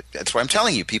 that's why I'm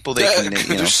telling you, people,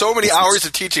 there's so many hours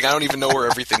of teaching, I don't even know where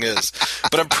everything is.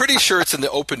 But I'm pretty sure it's in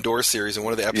the Open Door series, in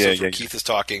one of the episodes where Keith is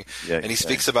talking, and he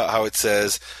speaks about how it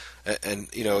says, and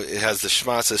it has the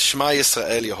Shema, it says, Shema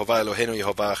Yisrael, Yehovah Eloheinu,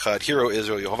 Yehovah Echad, Hear, O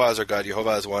Israel, Yehovah is our God,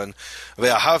 Yehovah is one,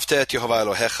 Ve'ahavte et Yehovah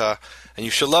Elohecha, and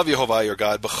you shall love Yehovah your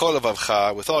God, B'chol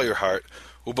avavcha, with all your heart,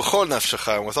 U'b'chol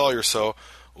nafshecha, and with all your soul,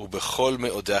 U'b'chol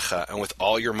me'odecha, and with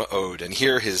all your me'od. And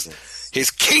here his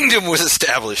kingdom was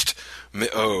established.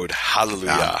 Me'od.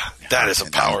 Hallelujah. That is a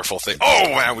powerful thing. Oh,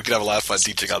 man, we could have a lot of fun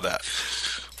teaching on that.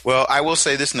 Well, I will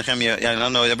say this, Nehemiah. I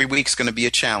don't know, every week's going to be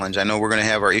a challenge. I know we're going to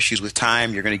have our issues with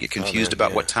time. You're going to get confused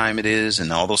about what time it is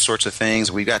and all those sorts of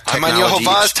things. We've got technology. I'm on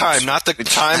Yehovah's time, not the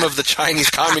time of the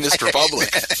Chinese Communist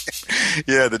Republic.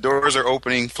 Yeah, the doors are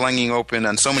flinging open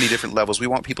on so many different levels. We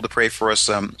want people to pray for us.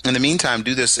 In the meantime,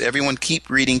 do this. Everyone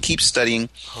keep reading, keep studying,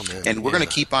 and we're going to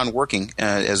keep on working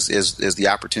as the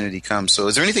opportunity comes. So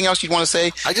is there anything else you'd want to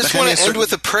say? I just want to end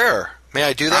with a prayer. May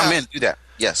I do that? Amen. Do that.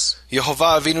 Yes.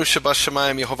 Yehovah Avinu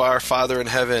Shebashamayim, Yehovah our Father in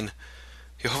heaven.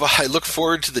 Yehovah, I look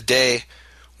forward to the day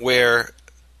where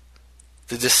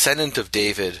the descendant of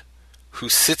David, who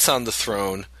sits on the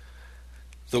throne,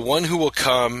 the one who will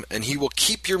come and he will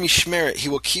keep your mishmeret, he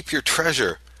will keep your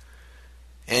treasure,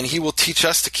 and he will teach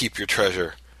us to keep your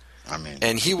treasure. Amen.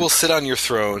 And he will sit on your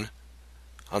throne,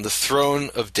 on the throne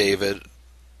of David,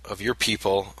 of your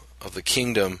people, of the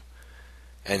kingdom,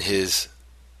 and his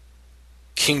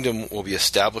kingdom will be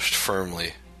established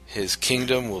firmly. His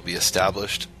kingdom will be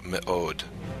established me'od.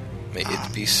 May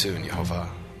it be soon, Yehovah.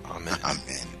 Amen.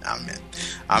 Amen. Amen.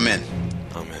 Amen.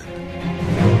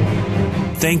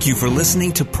 Amen. Thank you for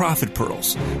listening to Prophet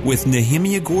Pearls with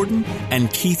Nehemiah Gordon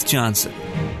and Keith Johnson.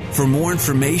 For more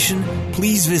information,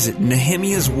 please visit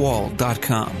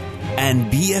nehemiahswall.com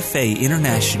and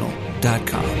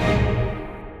bfainternational.com.